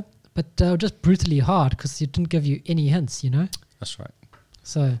 hours or so. But just brutally hard because it didn't give you any hints, That's right.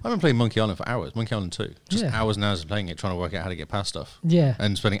 So I've been playing Monkey Island for hours. Monkey Island 2. Just hours and hours of playing it, trying to work out how to get past stuff. Yeah.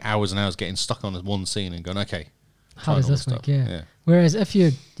 And spending hours and hours getting stuck on one scene and going, okay. How does this work? Yeah. Whereas if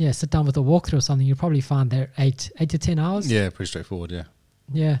you sit down with a walkthrough or something, you'll probably find they're 8 to 10 hours. Yeah, pretty straightforward, yeah.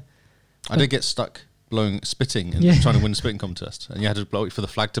 Yeah. I did get stuck spitting and trying to win the spitting contest. And you had to blow it for the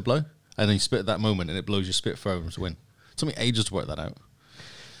flag to blow. And then you spit at that moment and it blows your spit further to win. It took me ages to work that out.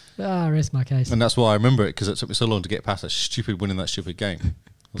 Rest my case. And that's why I remember it, because it took me so long to get past winning that stupid game.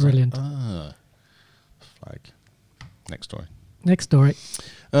 Brilliant. Flag. Next story. Xbox.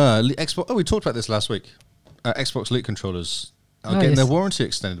 We talked about this last week. Xbox Elite controllers are getting their warranty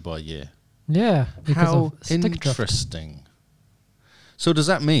extended by a year. Yeah. How interesting. So does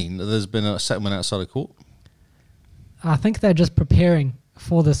that mean that there's been a settlement outside of court? I think they're just preparing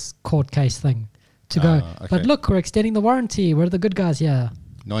for this court case thing to go. Okay. But look, we're extending the warranty. We're the good guys here.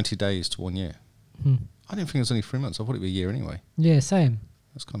 90 days to 1 year. I didn't think it was only 3 months. I thought it'd be a year anyway. Yeah, same.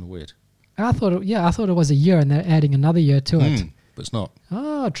 That's kind of weird. I thought it was a year, and they're adding another year to it. But it's not.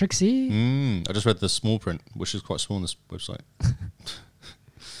 Oh, Trixie. I just read the small print, which is quite small on this website.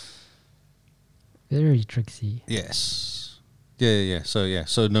 Very Trixie. Yes. Yeah.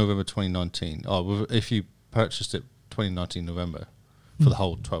 So November 2019. Oh, if you purchased it 2019 November for the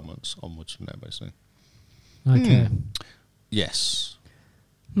whole 12 months onwards from there, basically. Okay. Yes.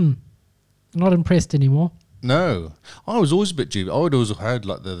 Not impressed anymore. No, I was always a bit dubious. I would always heard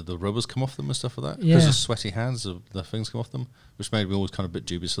like the rubbers come off them and stuff like that. Yeah. Because of sweaty hands, the things come off them, which made me always kind of a bit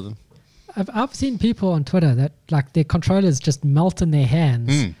dubious of them. I've seen people on Twitter that like their controllers just melt in their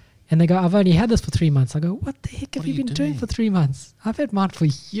hands. And they go, I've only had this for 3 months. I go, what the heck have you been doing for 3 months? I've had mine for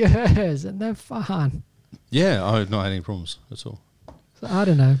years and they're fine. Yeah, I have not had any problems at all. So I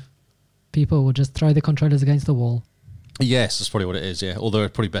don't know. People will just throw their controllers against the wall. Yes, that's probably what it is, yeah. Although they're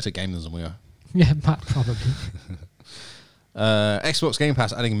probably better gamers than we are. Yeah, probably. Xbox Game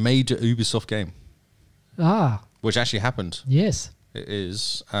Pass adding major Ubisoft game. Which actually happened. Yes. It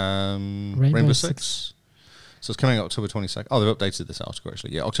is Rainbow Six. So it's coming out October 22nd. Oh, they've updated this article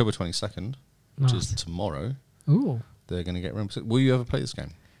actually. Yeah, October 22nd, which is tomorrow. Ooh. They're going to get Rainbow Six. Will you ever play this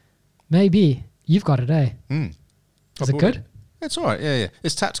game? Maybe. You've got it, eh? Is it good? It's all right, yeah.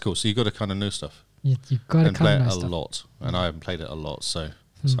 It's tactical, so you've got to kind of know stuff. You've got to play kind of it know a stuff. lot. And I haven't played it a lot, so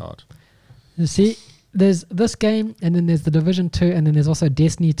it's hard. You see, there's this game, and then there's the Division 2, and then there's also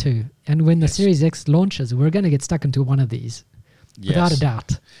Destiny 2. And when the Series X launches, we're going to get stuck into one of these. Without a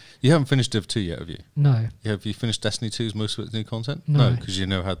doubt. You haven't finished Div 2 yet, have you? No. Have you finished Destiny 2's most of its new content? No, because you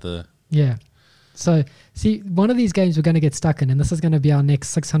never had the... Yeah. So, see, one of these games we're going to get stuck in, and this is going to be our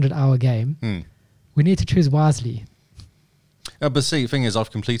next 600-hour game. We need to choose wisely. But see, the thing is, I've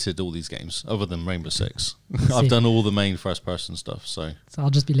completed all these games, other than Rainbow Six. I've done all the main first-person stuff, so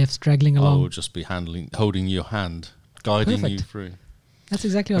I'll just be left straggling along. I'll just be holding your hand, guiding you through. That's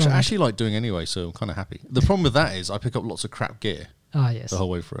exactly what I actually like doing anyway, so I'm kind of happy. The problem with that is I pick up lots of crap gear. Yes. The whole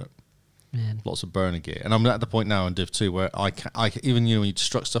way through it. Man. Lots of burner gear. And I'm at the point now in Div 2 where I even, when you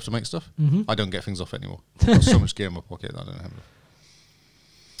destruct stuff to make stuff, I don't get things off anymore. I've got so much gear in my pocket that I don't have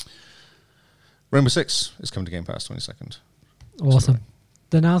it. Rainbow Six is coming to Game Pass 22nd. Awesome.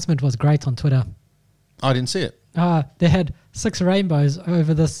 The announcement was great on Twitter. I didn't see it. They had 6 rainbows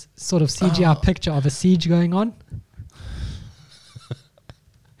over this sort of CGI picture of a siege going on.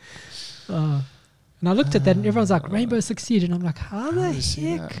 And I looked at that and everyone's like, Rainbow Six Siege. And I'm like, how the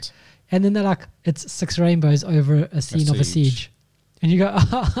heck? And then they're like, it's 6 rainbows over a scene of a siege. And you go,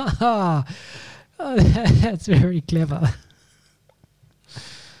 that's very clever.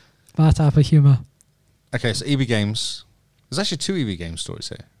 My type of humor. Okay, so EB Games. There's actually 2 EB Games stories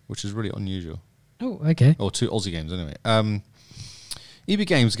here, which is really unusual. Oh, okay. Or 2 Aussie games, anyway. EB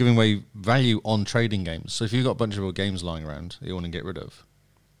Games giving away value on trading games. So if you've got a bunch of old games lying around that you want to get rid of,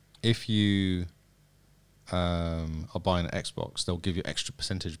 if you are buying an Xbox, they'll give you extra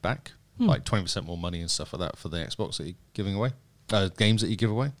percentage back, like 20% more money and stuff like that for the Xbox that you're giving away, games that you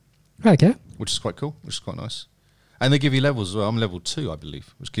give away. Okay. Which is quite cool, which is quite nice. And they give you levels as well. I'm level 2, I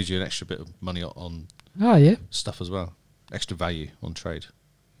believe, which gives you an extra bit of money on stuff as well. Extra value on trade.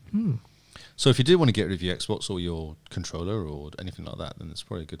 So if you do want to get rid of your Xbox or your controller or anything like that, then it's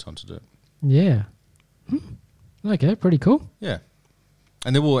probably a good time to do it. Yeah. Okay, pretty cool. Yeah.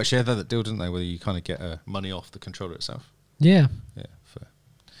 And they will actually have that deal, didn't they, where you kind of get money off the controller itself. Yeah. Yeah,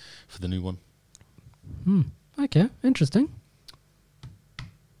 for the new one. Okay, interesting.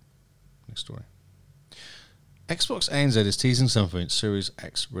 Next story. Xbox ANZ is teasing something Series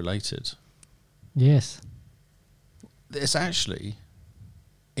X related. Yes. It's actually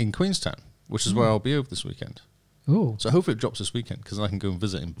in Queenstown, which is where I'll be over this weekend. Oh. So hopefully it drops this weekend because I can go and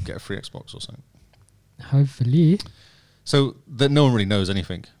visit and get a free Xbox or something. Hopefully. So that no one really knows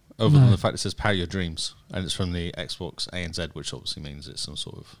anything other than the fact it says Power Your Dreams, and it's from the Xbox ANZ, which obviously means it's some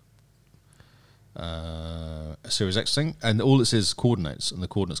sort of a Series X thing, and all it says is coordinates, and the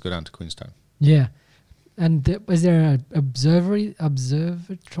coordinates go down to Queenstown. Yeah. And was there an observatory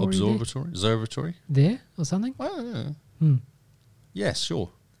there or something? I don't know. Yes, sure.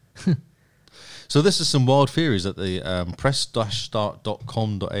 So this is some wild theories at the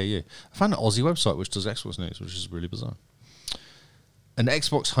press-start.com.au. I found an Aussie website which does Xbox news, which is really bizarre. An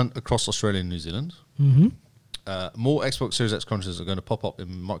Xbox hunt across Australia and New Zealand. More Xbox Series X controllers are going to pop up in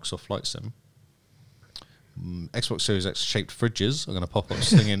Microsoft Flight Sim. Xbox Series X shaped fridges are going to pop up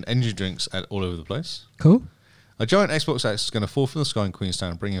slinging energy drinks all over the place. Cool. A giant Xbox X is going to fall from the sky in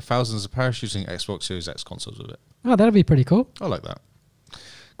Queenstown, bringing thousands of parachuting Xbox Series X consoles with it. Oh, that'd be pretty cool. I like that.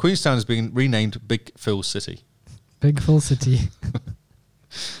 Queenstown is being renamed Big Phil City. Big Phil City.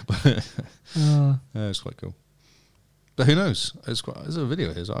 It's quite cool. But who knows? There's a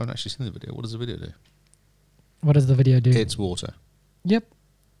video here. So I haven't actually seen the video. What does the video do? What does the video do? It's water. Yep.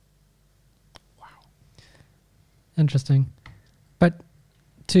 Wow. Interesting. But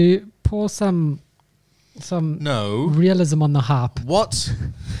to pour some realism on the harp. What?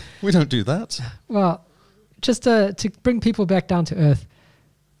 We don't do that. Well, just to bring people back down to earth,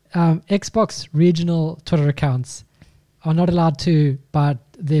 Xbox regional Twitter accounts are not allowed to, by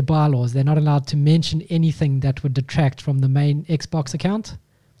their bylaws, they're not allowed to mention anything that would detract from the main Xbox account.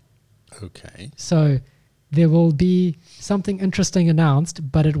 Okay. So there will be something interesting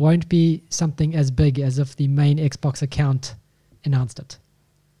announced, but it won't be something as big as if the main Xbox account announced it.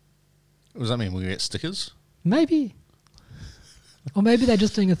 What does that mean? Will we get stickers? Maybe. Or maybe they're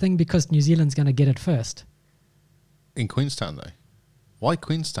just doing a thing because New Zealand's going to get it first. In Queenstown, though? Why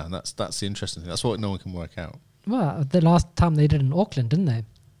Queenstown? That's the interesting thing. That's what no one can work out. Well, the last time they did it in Auckland, didn't they?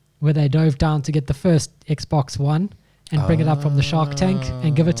 Where they dove down to get the first Xbox One and bring it up from the Shark Tank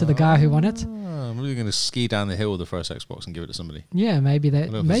and give it to the guy who won it. I'm really going to ski down the hill with the first Xbox and give it to somebody. Yeah, maybe I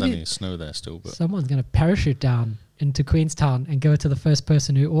don't know if there's any snow there still, but someone's going to parachute down into Queenstown and give it to the first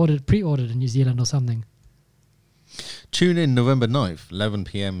person who pre-ordered in New Zealand or something. Tune in November 9th, 11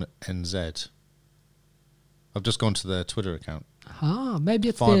 p.m. NZ. I've just gone to their Twitter account. Ah, maybe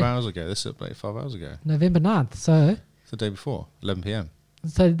it's 5 hours ago. This is updated 5 hours ago. November 9th. So it's the day before, 11 p.m.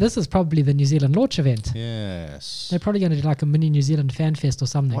 So this is probably the New Zealand launch event. Yes. They're probably going to do like a mini New Zealand fan fest or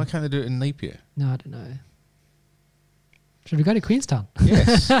something. Why can't they do it in Napier? No, I don't know. Should we go to Queenstown?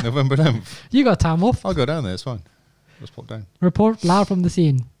 Yes, November 10th. You got time off. I'll go down there. It's fine. Let's pop down. Report loud from the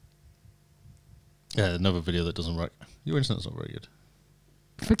scene. Yeah, another video that doesn't work. Your internet's not very good.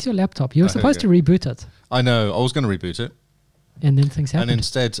 Fix your laptop. You were supposed to reboot it. I know. I was going to reboot it. And then things happened. And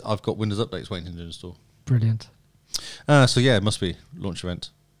instead, I've got Windows updates waiting to install. Brilliant. So yeah, it must be launch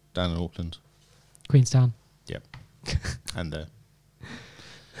event down in Auckland. Queenstown. Yep. And there.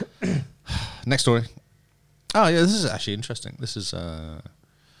 Next story. Oh yeah, this is actually interesting. This is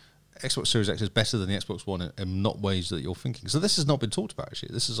Xbox Series X is better than the Xbox One in not ways that you're thinking. So this has not been talked about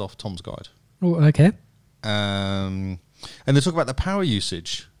actually. This is off Tom's guide. Oh, okay. And they talk about the power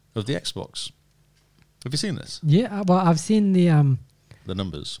usage of the Xbox. Have you seen this? Yeah, well, I've seen the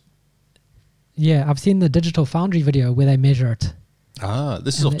numbers. Yeah, I've seen the Digital Foundry video where they measure it. Ah,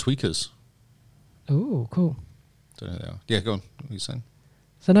 this is off Tweakers. Oh, cool. Don't know who they are. Yeah, go on. What are you saying?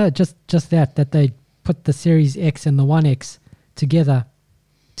 So no, just that they put the Series X and the One X together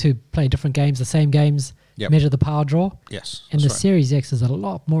to play different games, the same games, measure the power draw. Yes. And the Series X is a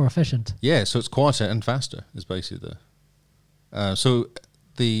lot more efficient. Yeah, so it's quieter and faster is basically so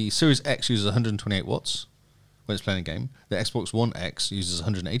the Series X uses 128 watts when it's playing a game. The Xbox One X uses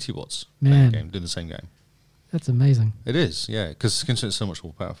 180 watts playing a game, doing the same game. That's amazing. It is, yeah, because it's so much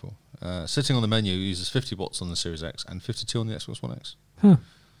more powerful. Sitting on the menu uses 50 watts on the Series X and 52 on the Xbox One X. Huh.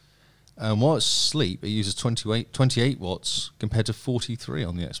 While it's asleep, it uses 28 watts compared to 43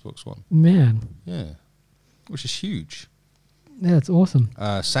 on the Xbox One. Man. Yeah, which is huge. Yeah, it's awesome.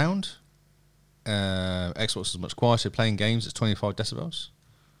 Sound. Xbox is much quieter. Playing games, it's 25 decibels.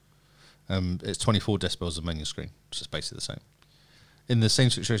 It's 24 decibels of menu screen, which is basically the same. In the same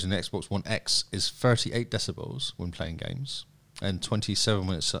situation, the Xbox One X is 38 decibels when playing games and 27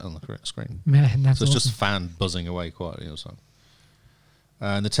 when it's set on the correct screen. Man, that's so it's awesome. just fan buzzing away quietly or something.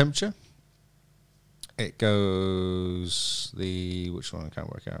 And the temperature, it goes which one I can't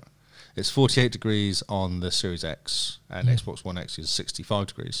work out. It's 48 degrees on the Series X and Xbox One X is 65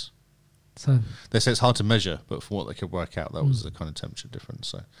 degrees. So they say it's hard to measure, but from what they could work out, that was the kind of temperature difference.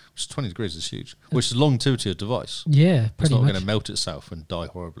 So, which is 20 degrees is huge, which is longevity of device. Yeah, pretty much. It's not going to melt itself and die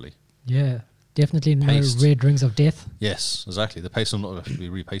horribly. Yeah, definitely no red rings of death. Yes, exactly. The paste will not have to be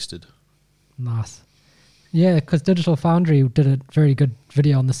repasted. Nice. Yeah, because Digital Foundry did a very good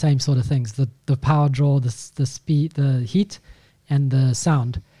video on the same sort of things: the power draw, the speed, the heat, and the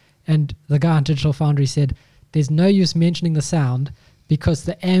sound. And the guy on Digital Foundry said, "There's no use mentioning the sound." Because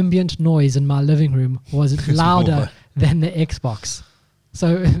the ambient noise in my living room was louder than the Xbox.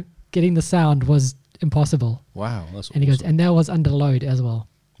 So getting the sound was impossible. Wow, that's awesome. And he goes, and that was under load as well.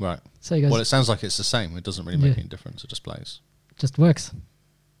 Right. So he goes, well, it sounds like it's the same. It doesn't really make any difference. It just plays. Just works.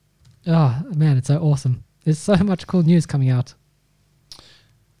 Oh, man, it's so awesome. There's so much cool news coming out.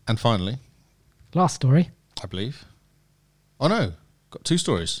 And finally. Last story. I believe. Oh, no. Got two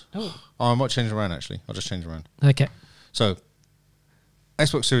stories. Oh, I might change around, actually. I'll just change around. Okay. So,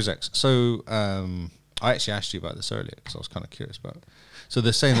 Xbox Series X. So, I actually asked you about this earlier because I was kind of curious about it. So,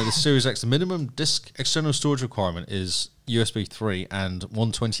 they're saying that the Series X, the minimum disk external storage requirement is USB 3 and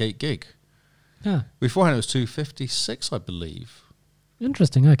 128 gig. Yeah. Beforehand, it was 256, I believe.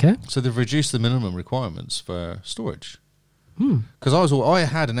 Interesting, okay. So, they've reduced the minimum requirements for storage. Because I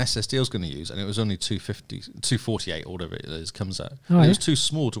had an SSD I was going to use, and it was only 248 or whatever it is comes out. It was too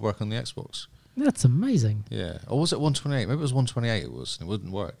small to work on the Xbox. That's amazing. Yeah. Or was it 128? Maybe it was 128 it was, and it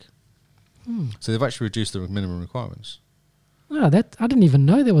wouldn't work. So they've actually reduced the minimum requirements. Oh, I didn't even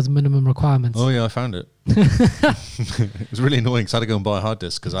know there was minimum requirements. Oh, yeah, I found it. It was really annoying because I had to go and buy a hard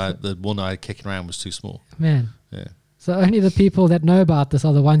disk because the one I had kicking around was too small. Man. Yeah. So only the people that know about this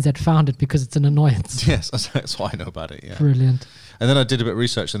are the ones that found it because it's an annoyance. Yes, that's why I know about it, yeah. Brilliant. And then I did a bit of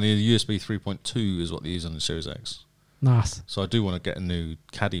research, and the USB 3.2 is what they use on the Series X. Nice. So I do want to get a new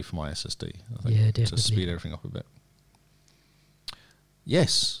caddy for my SSD. I think, Yeah, definitely. To speed everything up a bit.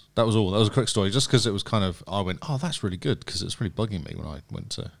 Yes, that was all. That was a quick story, just because it was kind of, I went, oh, that's really good, because it's really bugging me when I went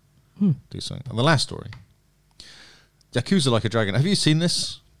to do something. And the last story, Yakuza Like a Dragon. Have you seen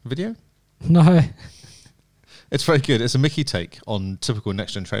this video? No. It's very good. It's a Mickey take on typical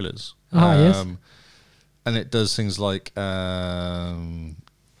next-gen trailers. Yes. And it does things like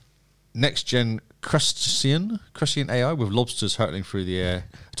next-gen crustacean AI with lobsters hurtling through the air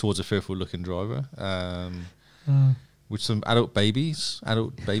towards a fearful-looking driver. With some adult babies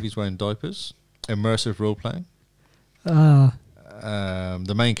wearing diapers. Immersive role-playing.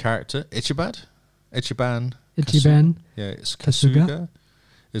 The main character, Ichiban. Yeah, it's Kasuga.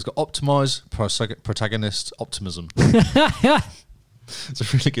 It's got optimized protagonist optimism. It's a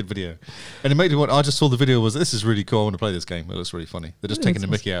really good video. And it made me want, I just saw the video, this is really cool, I want to play this game. It looks really funny. They're just taking the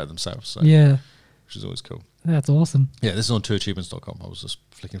mickey out of themselves. So, yeah. Which is always cool. That's awesome. Yeah, this is on twoachievements.com. I was just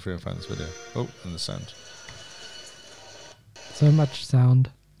flicking through and found this video. Oh, and the sound. So much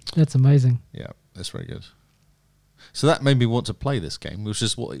sound. That's amazing. Yeah, that's very good. So that made me want to play this game, which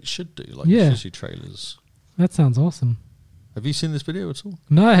is what it should do. Like, sushi trailers. That sounds awesome. Have you seen this video at all?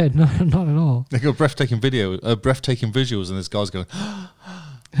 No, not at all. They got breathtaking visuals, and this guy's going.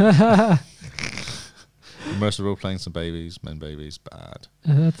 Immersive role playing some babies, men babies, bad.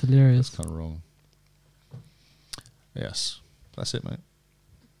 That's hilarious. That's kind of wrong. Yes, that's it, mate.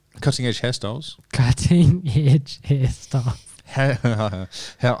 Cutting edge hairstyles. Cutting edge hairstyles.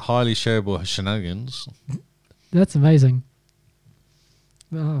 Highly shareable shenanigans. That's amazing.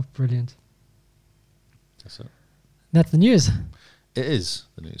 Oh, brilliant. That's it. That's the news. It is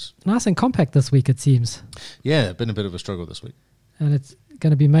the news. Nice and compact this week, it seems. Yeah, been a bit of a struggle this week. And it's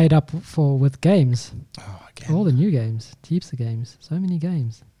going to be made up with games. Oh, again. All the new games. Heaps of games. So many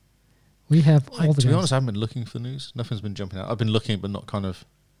games. We have all the games. To be honest, I haven't been looking for news. Nothing's been jumping out. I've been looking, but not kind of...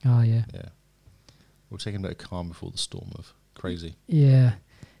 Oh, yeah. Yeah. We're taking a bit of calm before the storm of crazy. Yeah.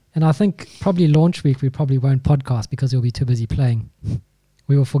 And I think probably launch week we probably won't podcast because we'll be too busy playing.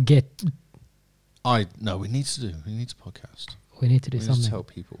 We will forget. No, we need to podcast. We need to do something. We need to tell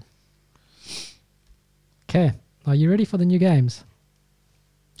people. Okay. Are you ready for the new games?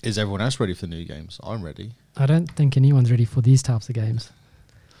 Is everyone else ready for the new games? I'm ready. I don't think anyone's ready for these types of games.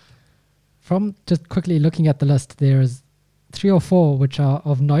 From just quickly looking at the list, there is 3 or 4 which are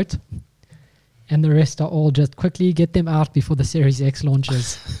of note, and the rest are all just quickly get them out before the Series X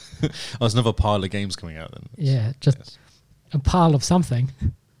launches. There's another pile of games coming out then. Yeah, just a pile of something.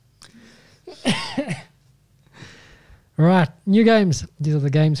 Right, new games. These are the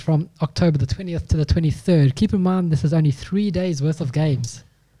games from October the 20th to the 23rd. Keep in mind, this is only 3 days worth of games.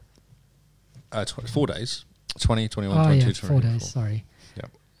 4 days. 20, 21, oh, 22, yeah, 24. 4 days, sorry.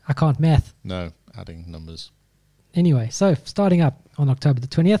 Yep. I can't math. No, adding numbers. Anyway, so starting up on October the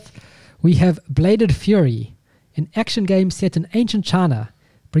 20th, we have Bladed Fury, an action game set in ancient China,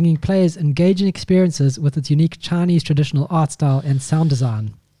 bringing players engaging experiences with its unique Chinese traditional art style and sound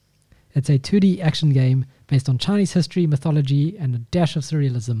design. It's a 2D action game based on Chinese history, mythology, and a dash of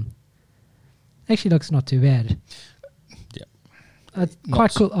surrealism. Actually looks not too bad. Yeah.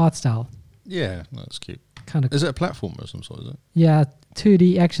 Quite cool art style. Yeah, that's cute. Kind of. Is it a platformer of some sort, is it? Yeah,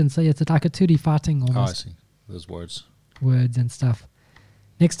 2D action, so it's like a 2D fighting almost. Oh, I see. There's words and stuff.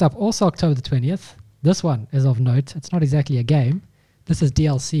 Next up, also October the 20th. This one is of note. It's not exactly a game. This is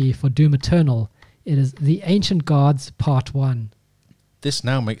DLC for Doom Eternal. It is The Ancient Gods Part 1. This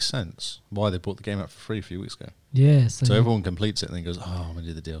now makes sense why they brought the game out for free a few weeks ago. Yeah. So everyone completes it and then goes, oh, I'm going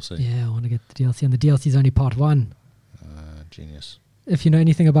to do the DLC. Yeah, I want to get the DLC. And the DLC is only Part 1. Genius. If you know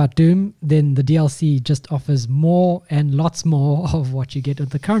anything about Doom, then the DLC just offers more and lots more of what you get with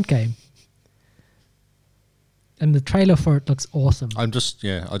the current game. And the trailer for it looks awesome. I just see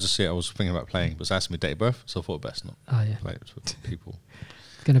it. I was thinking about playing, but it's asking me date of birth, so I thought best not play it with people.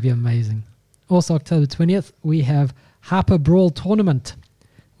 It's going to be amazing. Also, October 20th, we have Harper Brawl Tournament,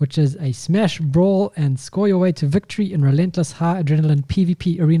 which is a smash, brawl, and score your way to victory in relentless high adrenaline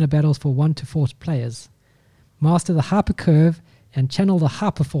PvP arena battles for 1 to 4 players. Master the Harper Curve and channel the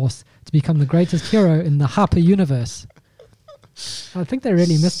Harper Force to become the greatest hero in the Harper universe. I think they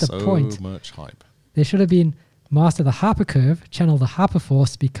really missed the point. So much hype. There should have been master the hypercurve, channel the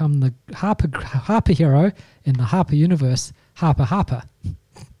hyperforce, become the hyper hero in the hyper universe, hyper.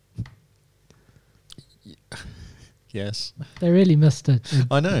 Yes. They really missed it.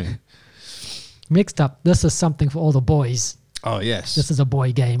 I know. Mixed up. This is something for all the boys. Oh, yes. This is a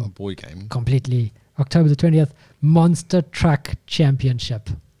boy game. A boy game. Completely. October the 20th, Monster Truck Championship.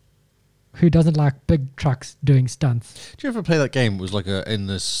 Who doesn't like big trucks doing stunts? Do you ever play that game? It was like in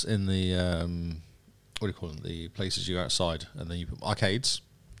the what do you call them? The places you go outside, and then you put arcades.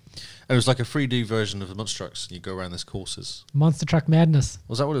 And it was like a 3D version of the Monster Trucks. And you go around these courses. Monster Truck Madness.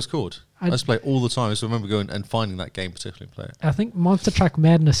 Was that what it's called? I used to play it all the time. So I remember going and finding that game particularly and play it. I think Monster Truck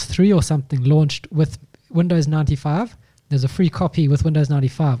Madness 3 or something launched with Windows 95. There's a free copy with Windows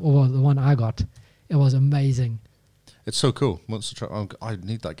 95, or the one I got. It was amazing. It's so cool. Monster Truck. I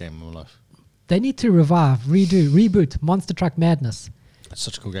need that game in my life. They need to reboot Monster Truck Madness. It's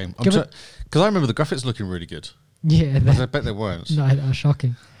such a cool game. Because I remember the graphics looking really good. Yeah. But I bet they weren't. No, they are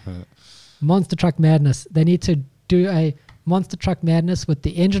shocking. Monster Truck Madness. They need to do a Monster Truck Madness with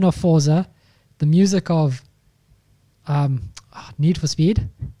the engine of Forza, the music of Need for Speed,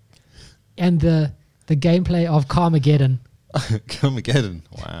 and the gameplay of Carmageddon. Carmageddon.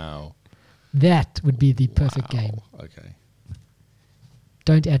 Wow. That would be the perfect game. Okay.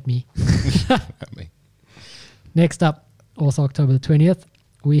 Don't at me. At me. Next up, also October the 20th,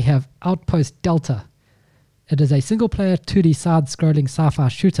 we have Outpost Delta. It is a single-player 2D side-scrolling sci-fi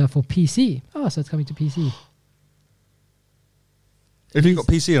shooter for PC. Oh, so it's coming to PC. Have you got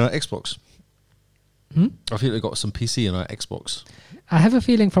PC and Xbox? Hmm? I feel they've got some PC and Xbox. I have a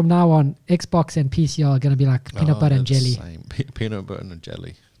feeling from now on, Xbox and PC are going to be like peanut butter and jelly. Same. Peanut butter and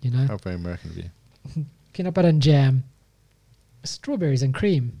jelly. You know? How very American of you. Peanut butter and jam. Strawberries and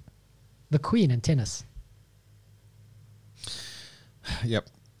cream. The Queen and tennis. Yep.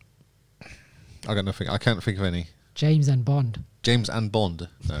 I got nothing. I can't think of any. James and Bond. James and Bond.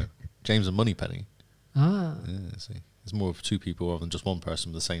 No. James and Moneypenny. Ah. Yeah, see. It's more of two people rather than just one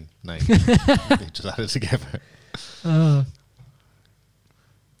person with the same name. They just added together.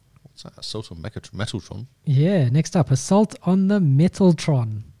 What's that? Assault on Metaltron? Yeah. Next up, Assault on the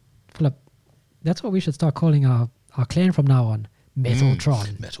Metaltron. Philip, that's what we should start calling our clan from now on.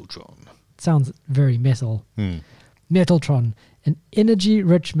 Metaltron. Metaltron. Sounds very metal. Metaltron. An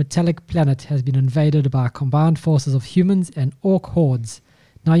energy-rich metallic planet has been invaded by combined forces of humans and orc hordes.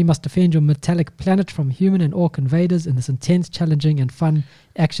 Now you must defend your metallic planet from human and orc invaders in this intense, challenging, and fun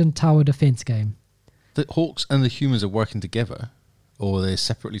action tower defense game. The Hawks and the humans are working together, or they're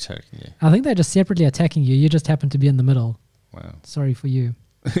separately attacking you? I think they're just separately attacking you. You just happen to be in the middle. Wow. Sorry for you.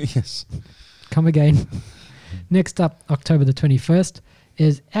 Yes. Come again. Next up, October the 21st,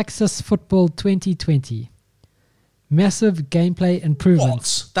 is Axis Football 2020. Massive gameplay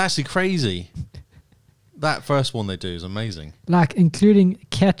improvements. What? That's crazy. That first one they do is amazing. Like including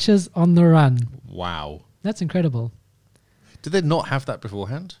catches on the run. Wow. That's incredible. Did they not have that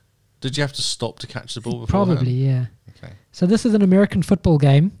beforehand? Did you have to stop to catch the ball beforehand? Probably, yeah. Okay. So this is an American football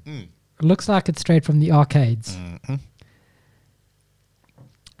game. It looks like it's straight from the arcades. Mm-hmm.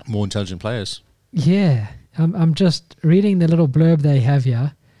 More intelligent players. Yeah. I'm just reading the little blurb they have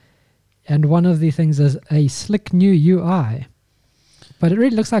here. And one of the things is a slick new UI. But it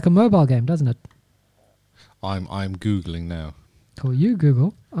really looks like a mobile game, doesn't it? I'm Googling now. Cool. You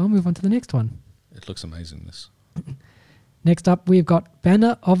Google. I'll move on to the next one. It looks amazing, this. Next up, we've got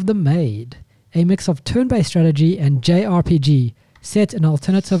Banner of the Maid, a mix of turn-based strategy and JRPG, set in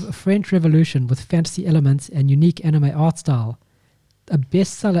alternative French Revolution with fantasy elements and unique anime art style. A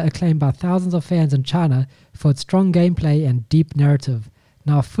bestseller acclaimed by thousands of fans in China for its strong gameplay and deep narrative,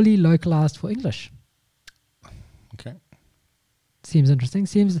 now fully localized for English. Okay. Seems interesting.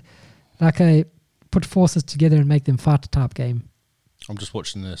 Seems like a put forces together and make them fight type game. I'm just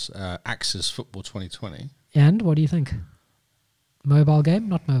watching this Axis Football 2020. And what do you think? Mobile game?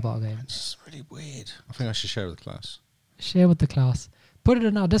 Not mobile game. It's really weird. I think I should share with the class. Share with the class. Put it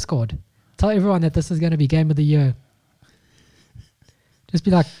in our Discord. Tell everyone that this is going to be Game of the Year. Just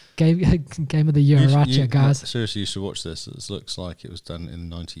be like, Game of the Year, here, guys. Seriously, you should watch this. It looks like it was done in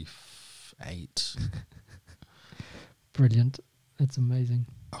 98. Brilliant. It's amazing.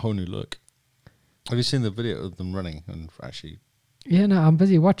 A whole new look. Have you seen the video of them running and actually... Yeah, no, I'm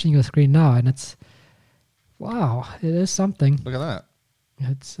busy watching your screen now, and it's... Wow, it is something. Look at that.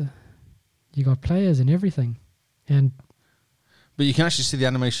 It's... you got players and everything. And... But you can actually see the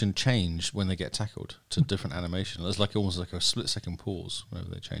animation change when they get tackled to different animation. It's like almost like a split-second pause whenever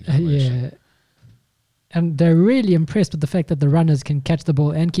they change animation. Yeah. And they're really impressed with the fact that the runners can catch the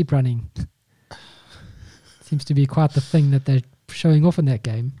ball and keep running. Seems to be quite the thing that they're showing off in that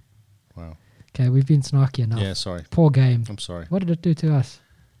game. Wow. Okay, we've been snarky enough. Yeah, sorry. Poor game. I'm sorry. What did it do to us?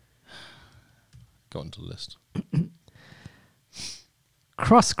 Got into the list.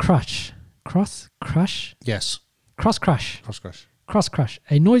 Cross Crush. Cross Crush? Yes. Cross Crush. Cross Crush. Cross Crush.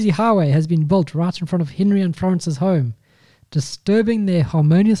 A noisy highway has been built right in front of Henry and Florence's home, disturbing their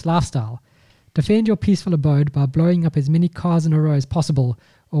harmonious lifestyle. Defend your peaceful abode by blowing up as many cars in a row as possible,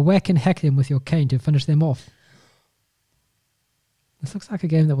 or whack and hack them with your cane to finish them off. This looks like a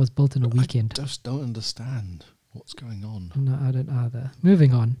game that was built in a weekend. I just don't understand what's going on. No, I don't either.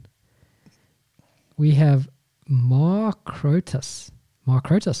 Moving on. We have Macrotus.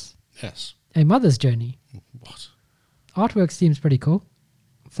 Macrotus. Yes. A Mother's Journey. What? Artwork seems pretty cool.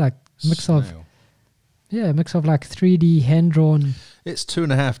 It's like a mix of like 3D hand-drawn. It's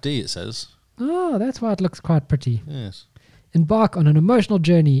 2.5D, it says. Oh, that's why it looks quite pretty. Yes. Embark on an emotional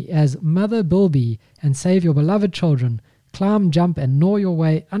journey as Mother Bilby and save your beloved children. Climb, jump, and gnaw your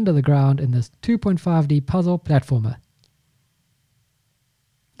way under the ground in this 2.5D puzzle platformer.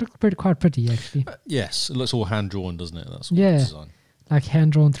 Looks quite pretty, actually. Yes, it looks all hand-drawn, doesn't it? That's Yeah. the design. Like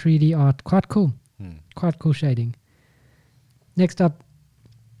hand-drawn 3D art. Quite cool. Quite cool shading. Next up,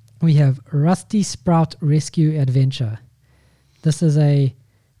 we have Rusty Sprout Rescue Adventure. This is a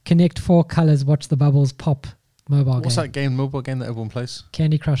Connect 4 Colors, Watch the Bubbles Pop mobile game. What's that game, mobile game that everyone plays?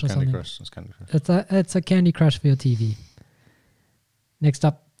 Candy Crush or Candy something. Crush. It's Candy Crush. It's a Candy Crush for your TV. Next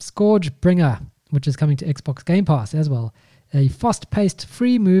up, Scourge Bringer, which is coming to Xbox Game Pass as well. A fast-paced,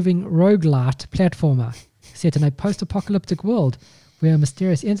 free-moving roguelite platformer set in a post-apocalyptic world where a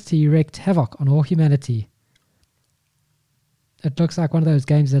mysterious entity wreaked havoc on all humanity. It looks like one of those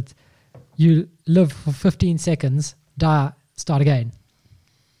games that you live for 15 seconds, die, start again.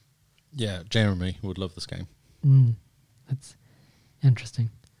 Yeah, Jeremy would love this game. That's interesting.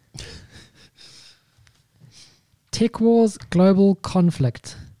 Tech Wars Global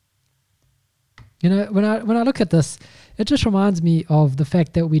Conflict. You know, when I look at this, it just reminds me of the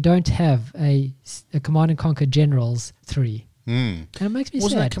fact that we don't have a Command & Conquer Generals 3. And it makes me sad.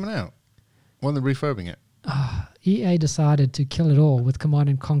 Wasn't that coming out? When they're refurbing it? EA decided to kill it all with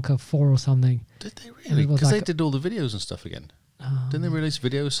Command & Conquer 4 or something. Did they really? Because they did all the videos and stuff again. Didn't they release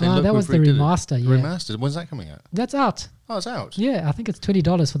videos saying, look, that was the remaster, yeah. Remastered. When's that coming out? That's out. Oh, it's out? Yeah, I think it's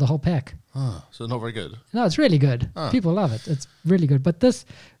 $20 for the whole pack. Oh, so not very good. No, it's really good. People love it. It's really good. But this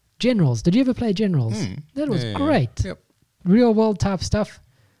Generals, did you ever play Generals? That was great. Yep. Real world type stuff.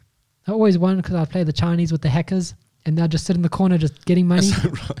 I always won because I'd play the Chinese with the hackers and they'd just sit in the corner just getting money. Is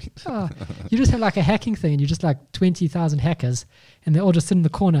that right? You just have like a hacking thing and you just like 20,000 hackers and they all just sit in the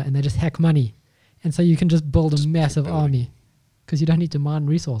corner and they just hack money. And so you can just build a massive army because you don't need to mine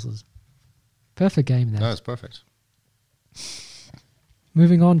resources. Perfect game there. No, it's perfect.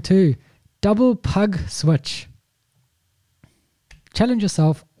 Moving on to Double Pug Switch. Challenge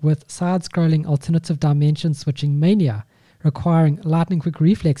yourself with side-scrolling alternative dimension switching mania, requiring lightning-quick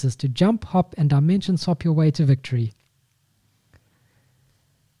reflexes to jump, hop, and dimension swap your way to victory.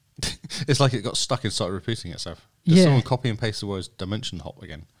 It's like it got stuck and started repeating itself. Did someone copy and paste the words dimension hop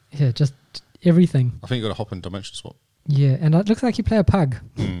again? Yeah, just everything. I think you got to hop and dimension swap. Yeah, and it looks like you play a pug.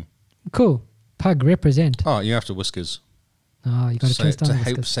 Cool. Pug represent. Oh, you have to whiskers. Oh, you got to chase down to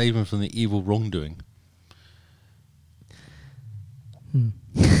whiskers. help save him from the evil wrongdoing.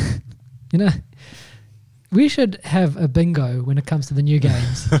 You know, we should have a bingo when it comes to the new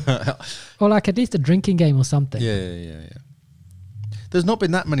games. Or like at least a drinking game or something. Yeah. There's not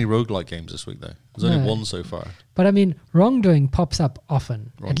been that many roguelike games this week, though. There's only one so far. But I mean, wrongdoing pops up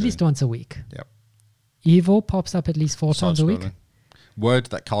often, at least once a week. Yep. Evil pops up at least 4 times a week. Word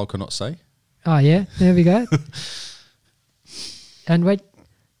that Carl cannot say. Oh, yeah. There we go. And wait,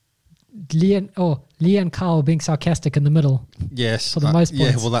 Lee and Carl being sarcastic in the middle. Yes. For the most part.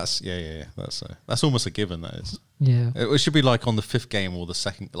 Yeah, well, that's that's almost a given, that is. Yeah. It should be like on the 5th game or the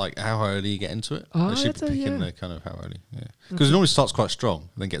 2nd, like how early you get into it. Oh, it should be picking the kind of how early. Yeah. Because it normally starts quite strong,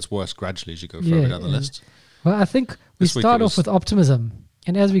 and then gets worse gradually as you go further down the list. Well, I think we start off with optimism,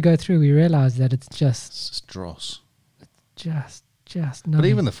 and as we go through, we realize that it's just dross. Just nothing. But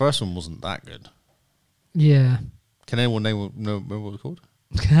even the first one wasn't that good. Yeah. Can anyone know what it's called?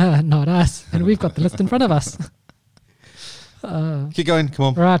 Not us. And we've got the list in front of us. Keep going. Come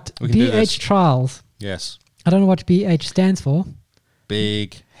on. Right. BH Trials. Yes. I don't know what BH stands for.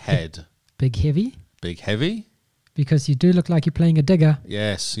 Big head. Big heavy. Big heavy. Because you do look like you're playing a digger.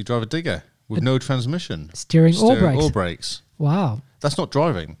 Yes. You drive a digger with no transmission. Steering or brakes. Wow. That's not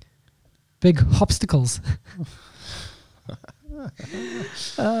driving. Big hopsticles.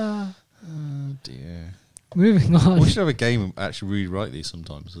 Oh dear. Moving on. We should have a game and actually rewrite these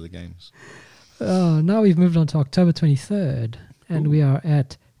sometimes as the games. Now we've moved on to October 23rd, and we are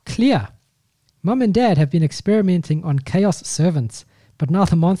at Clear. Mum and Dad have been experimenting on Chaos Servants, but now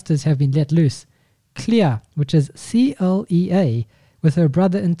the monsters have been let loose. Clea, which is CLEA, with her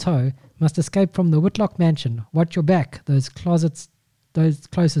brother in tow, must escape from the Whitlock mansion. Watch your back. Those closest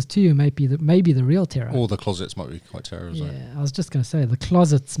to you may be the real terror. Or the closets might be quite terrorising. Yeah, I was just going to say, the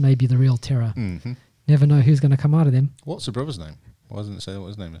closets may be the real terror. Mm-hmm. Never know who's going to come out of them. What's the brother's name? Why doesn't it say what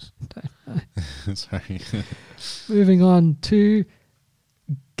his name is? Don't know. Sorry. Moving on to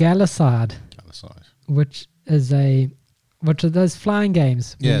Galicide, which are those flying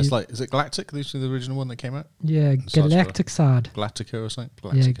games. Yeah, it's like, is it Galactic? This is the original one that came out? Yeah, Galacticide. Galactica or something?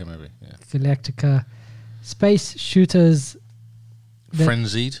 Galactica maybe, yeah. Galactica. Space shooters.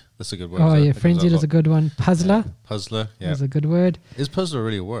 Frenzied, that's a good word. Oh yeah, Frenzied is a good one. Puzzler. Yeah. Puzzler, yeah. Is a good word. Is puzzler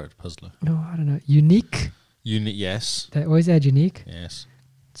really a word, puzzler? No, I don't know. Unique. Yes. They always add unique. Yes.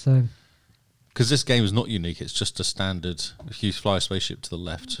 So. Because this game is not unique, it's just a standard, if you fly a spaceship to the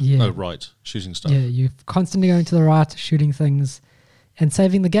left, right, shooting stuff. Yeah, you're constantly going to the right, shooting things, and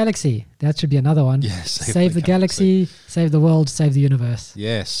saving the galaxy. That should be another one. Yes, save the galaxy, save the world, save the universe.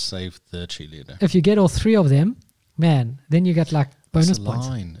 Yes, save the cheerleader. If you get all three of them, man, then you get like bonus points.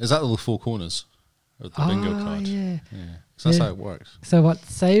 Is that the four corners of the bingo card? Yeah. So that's how it works. So what?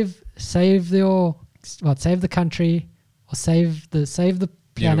 Save the country, or save the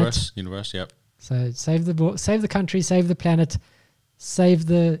planet. Universe. Yep. So save the country, save the planet, save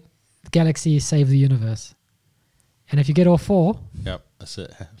the galaxy, save the universe. And if you get all four... Yep, that's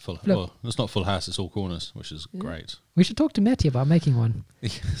it. Well, it's not full house, it's all corners, which is great. We should talk to Matty about making one.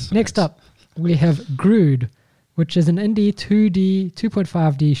 Next up, we have Grood, which is an indie 2D,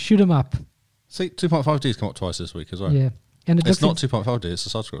 2.5D shoot 'em up. See, 2.5D's come up twice this week as well. Yeah. And it's not 2.5D, it's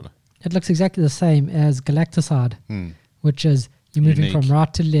a side-scroller. It looks exactly the same as Galacticide, which is... You're moving from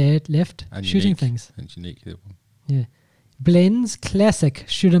right to left, and shooting things. And unique. Yeah. Blends classic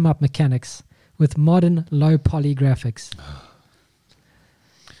shoot 'em up mechanics with modern low poly graphics.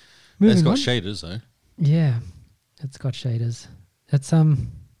 It's got shaders though. Yeah. It's got shaders. It's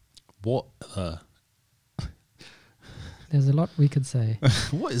What There's a lot we could say.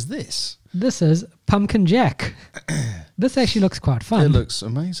 What is this? This is Pumpkin Jack. This actually looks quite fun. It looks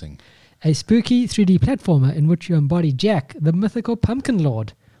amazing. A spooky 3D platformer in which you embody Jack, the mythical pumpkin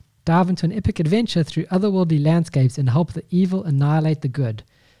lord. Dive into an epic adventure through otherworldly landscapes and help the evil annihilate the good.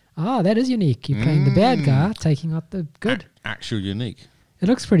 Ah, that is unique. You're playing the bad guy, taking out the good. Actual unique. It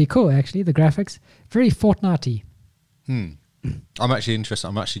looks pretty cool, actually, the graphics. Very Fortnite-y. I'm actually interested.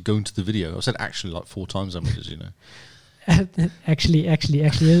 I'm actually going to the video. I've said actually like 4 times, as you know. Actually,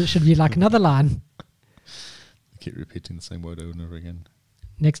 it should be like another line. I keep repeating the same word over and over again.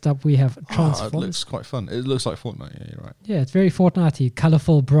 Next up, we have Transformers. It looks quite fun. It looks like Fortnite. Yeah, you're right. Yeah, it's very Fortnite-y.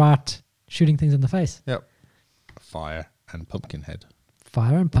 Colourful, bright, shooting things in the face. Yep. Fire and Pumpkinhead.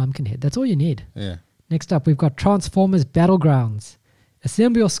 Fire and Pumpkinhead. That's all you need. Yeah. Next up, we've got Transformers Battlegrounds.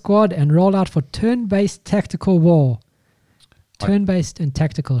 Assemble your squad and roll out for turn-based tactical war. Turn-based and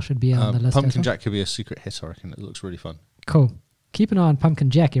tactical should be on the list. Pumpkin Jack could be a secret hit, I reckon. It looks really fun. Cool. Keep an eye on Pumpkin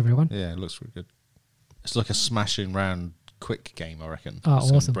Jack, everyone. Yeah, it looks really good. It's like a smashing round quick game, I reckon. Oh,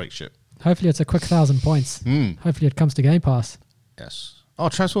 awesome. Break shit. Hopefully it's a quick 1,000 points. Hopefully it comes to Game Pass. Yes. Oh,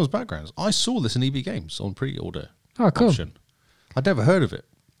 Transformers Battlegrounds. I saw this in EB Games on pre-order. Oh, cool. Option. I'd never heard of it.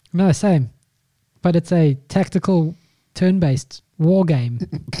 No, same. But it's a tactical turn-based war game.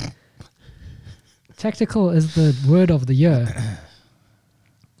 Tactical is the word of the year.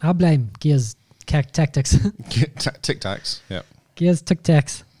 I blame Gears Tactics. Tic-tacs, yeah. Gears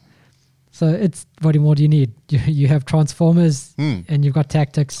Tic-tacs. So it's, what more do you need? You have Transformers and you've got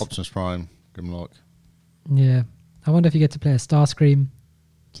Tactics. Optimus Prime, Grimlock. Yeah. I wonder if you get to play a Starscream.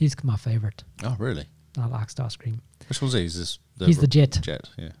 He's my favourite. Oh, really? I like Starscream. Which one's he? He's the jet. Jet,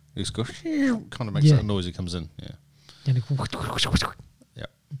 yeah. He's got kind of makes that noise he comes in, yeah. And it yeah.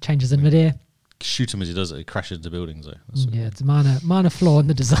 Changes in midair. Shoot him as he does it. He crashes into buildings, though. Yeah, it's a minor flaw in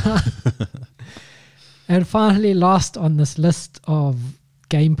the design. And finally, last on this list of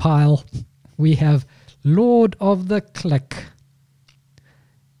game pile, we have Lord of the Click.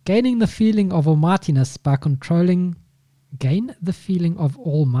 Gaining the feeling of almightiness by controlling... Gain the feeling of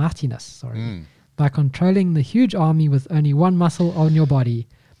almightiness, sorry. By controlling the huge army with only one muscle on your body.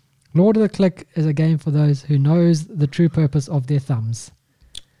 Lord of the Click is a game for those who knows the true purpose of their thumbs.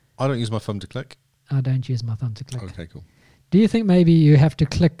 I don't use my thumb to click. I don't use my thumb to click. Okay, cool. Do you think maybe you have to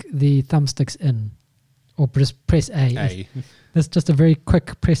click the thumbsticks in? Or just press A? It's just a very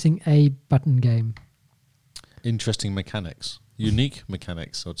quick pressing A button game. Interesting mechanics. Unique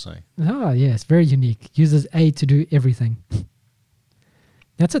mechanics, I'd say. Oh, yes, very unique. Uses A to do everything.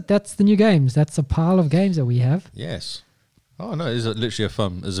 That's it. That's the new games. That's a pile of games that we have. Yes. Oh, no, it's literally a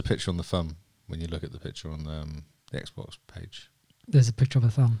thumb. There's a picture on the thumb when you look at the picture on the Xbox page. There's a picture of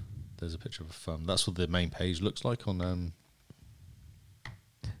a thumb. There's a picture of a thumb. That's what the main page looks like on...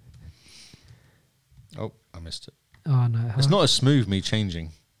 Oh, I missed it. Oh, no. It's not as smooth, me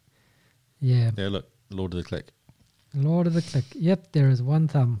changing. Yeah. Yeah, look. Lord of the Click. Lord of the Click. Yep, there is one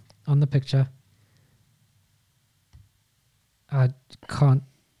thumb on the picture. I can't...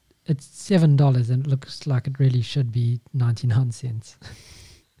 It's $7 and it looks like it really should be 99 cents.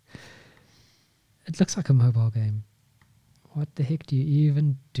 It looks like a mobile game. What the heck do you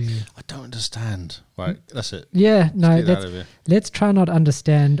even do? I don't understand. Right, that's it. Yeah, no, Let's let's try not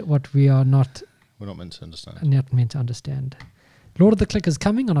understand what we are not... We're not meant to understand. Not meant to understand. Lord of the Click is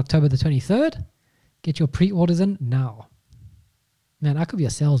coming on October the 23rd. Get your pre-orders in now. Man, I could be a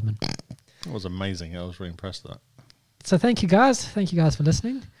salesman. That was amazing. I was really impressed with that. So thank you guys. Thank you guys for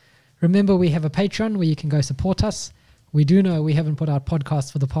listening. Remember, we have a Patreon where you can go support us. We do know we haven't put out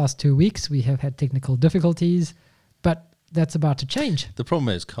podcasts for the past 2 weeks. We have had technical difficulties, but that's about to change. The problem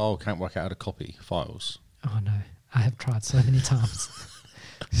is Carl can't work out how to copy files. Oh no, I have tried so many times.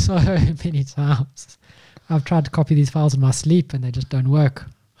 So many times. I've tried to copy these files in my sleep and they just don't work.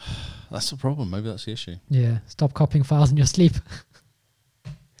 That's the problem. Maybe that's the issue. Yeah, stop copying files in your sleep.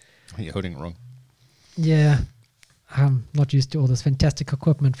 You're holding it wrong. Yeah, I'm not used to all this fantastic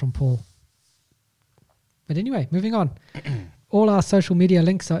equipment from Paul. But anyway, moving on. All our social media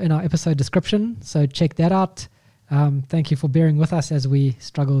links are in our episode description, so check that out. Thank you for bearing with us as we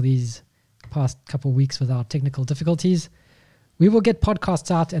struggle these past couple of weeks with our technical difficulties. We will get podcasts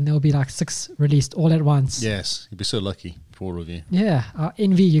out and there will be like 6 released all at once. Yes, you'd be so lucky for all of you. Yeah, I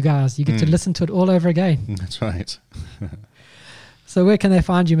envy you guys. You get to listen to it all over again. That's right. So where can they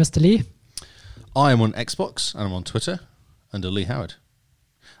find you, Mr. Lee? I am on Xbox and I'm on Twitter under Lee Howard.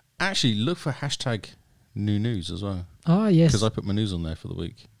 Actually, look for hashtag new news as well. Oh, yes. Because I put my news on there for the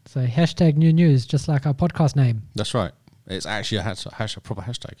week. So hashtag new news, just like our podcast name. That's right. It's actually a proper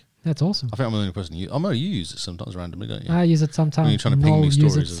hashtag. That's awesome. I think I'm the only person I know you use it sometimes randomly, don't you? I use it sometimes. When you're trying to ping me use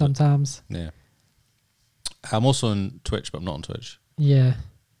stories, it is it? sometimes. Yeah. I'm also on Twitch, but I'm not on Twitch. Yeah.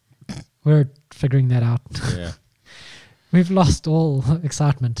 We're figuring that out. Yeah. We've lost all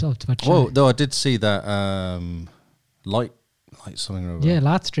excitement of Twitch. Well, though I did see that light something or other. Yeah,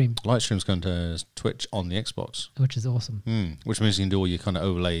 Lightstream. Lightstream's going to Twitch on the Xbox. Which is awesome. Which means you can do all your kind of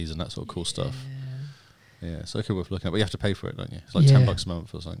overlays and that sort of cool stuff. Yeah, so okay, worth looking at. But you have to pay for it, don't you? It's like $10 a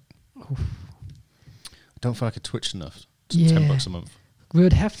month or something. Oof. I don't feel like I Twitch enough. It's $10 a month. We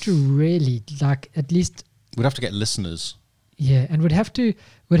would have to really, like, at least... We'd have to get listeners. Yeah, and we'd have to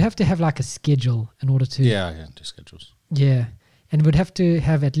have like a schedule in order to... Yeah, do schedules. Yeah, and we'd have to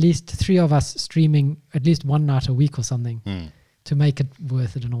have at least 3 of us streaming at least one night a week or something to make it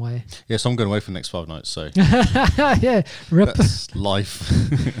worth it in a way. Yeah, so I'm going away for the next 5 nights, so... Yeah, rip. That's life.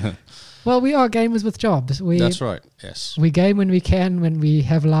 Well, we are gamers with jobs. That's right, yes. We game when we can, when we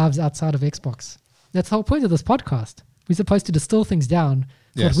have lives outside of Xbox. That's the whole point of this podcast. We're supposed to distill things down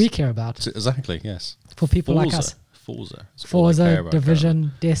to what we care about. Exactly, yes. For people like us. Forza,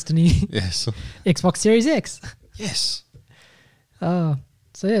 Division, Destiny. Yes. Xbox Series X. Yes. So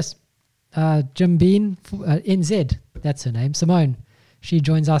yes. Jim Bean, NZ, that's her name, Simone. She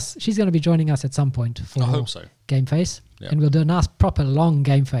joins us. She's going to be joining us at some point for I hope so. Game Face. Yep. And we'll do a nice, proper, long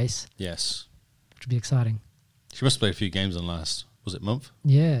Game Face. Yes. Which will be exciting. She must have played a few games in the last, was it month?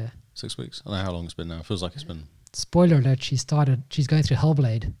 Yeah. 6 weeks? I don't know how long it's been now. It feels like it's been... Spoiler alert, she's going through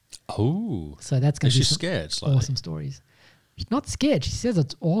Hellblade. Oh. So that's going to be scared slightly? Awesome stories. She's not scared. She says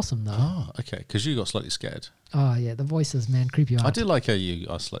it's awesome, though. Oh, okay. Because you got slightly scared. Oh, yeah. The voices, man, creep you out. I did like how you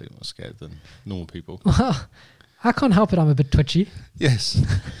are slightly more scared than normal people. I can't help it. I'm a bit twitchy. Yes.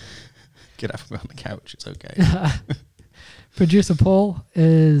 Get out from on the couch. It's okay. Producer Paul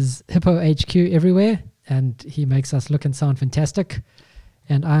is Hippo HQ everywhere, and he makes us look and sound fantastic.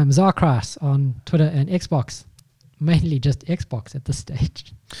 And I am Zarkras on Twitter and Xbox. Mainly just Xbox at this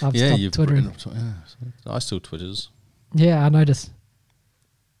stage. I've stopped Twittering. I still Twitters. Yeah, I noticed.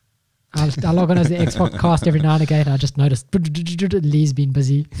 I log on as the Xbox cast every now and again. I just noticed Lee's been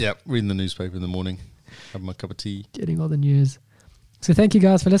busy. Yeah, reading the newspaper in the morning, having my cup of tea. Getting all the news. So thank you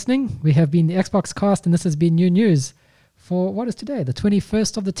guys for listening. We have been the Xbox cast, and this has been new news for, what is today? The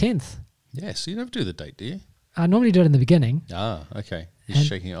 21st of the 10th. Yes, you never do the date, do you? I normally do it in the beginning. Ah, okay. You're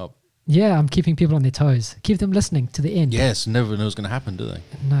shaking it up. Yeah, I'm keeping people on their toes. Keep them listening to the end. Yes, never know what's going to happen, do they?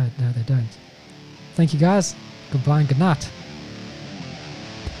 No, they don't. Thank you guys. Goodbye and good night.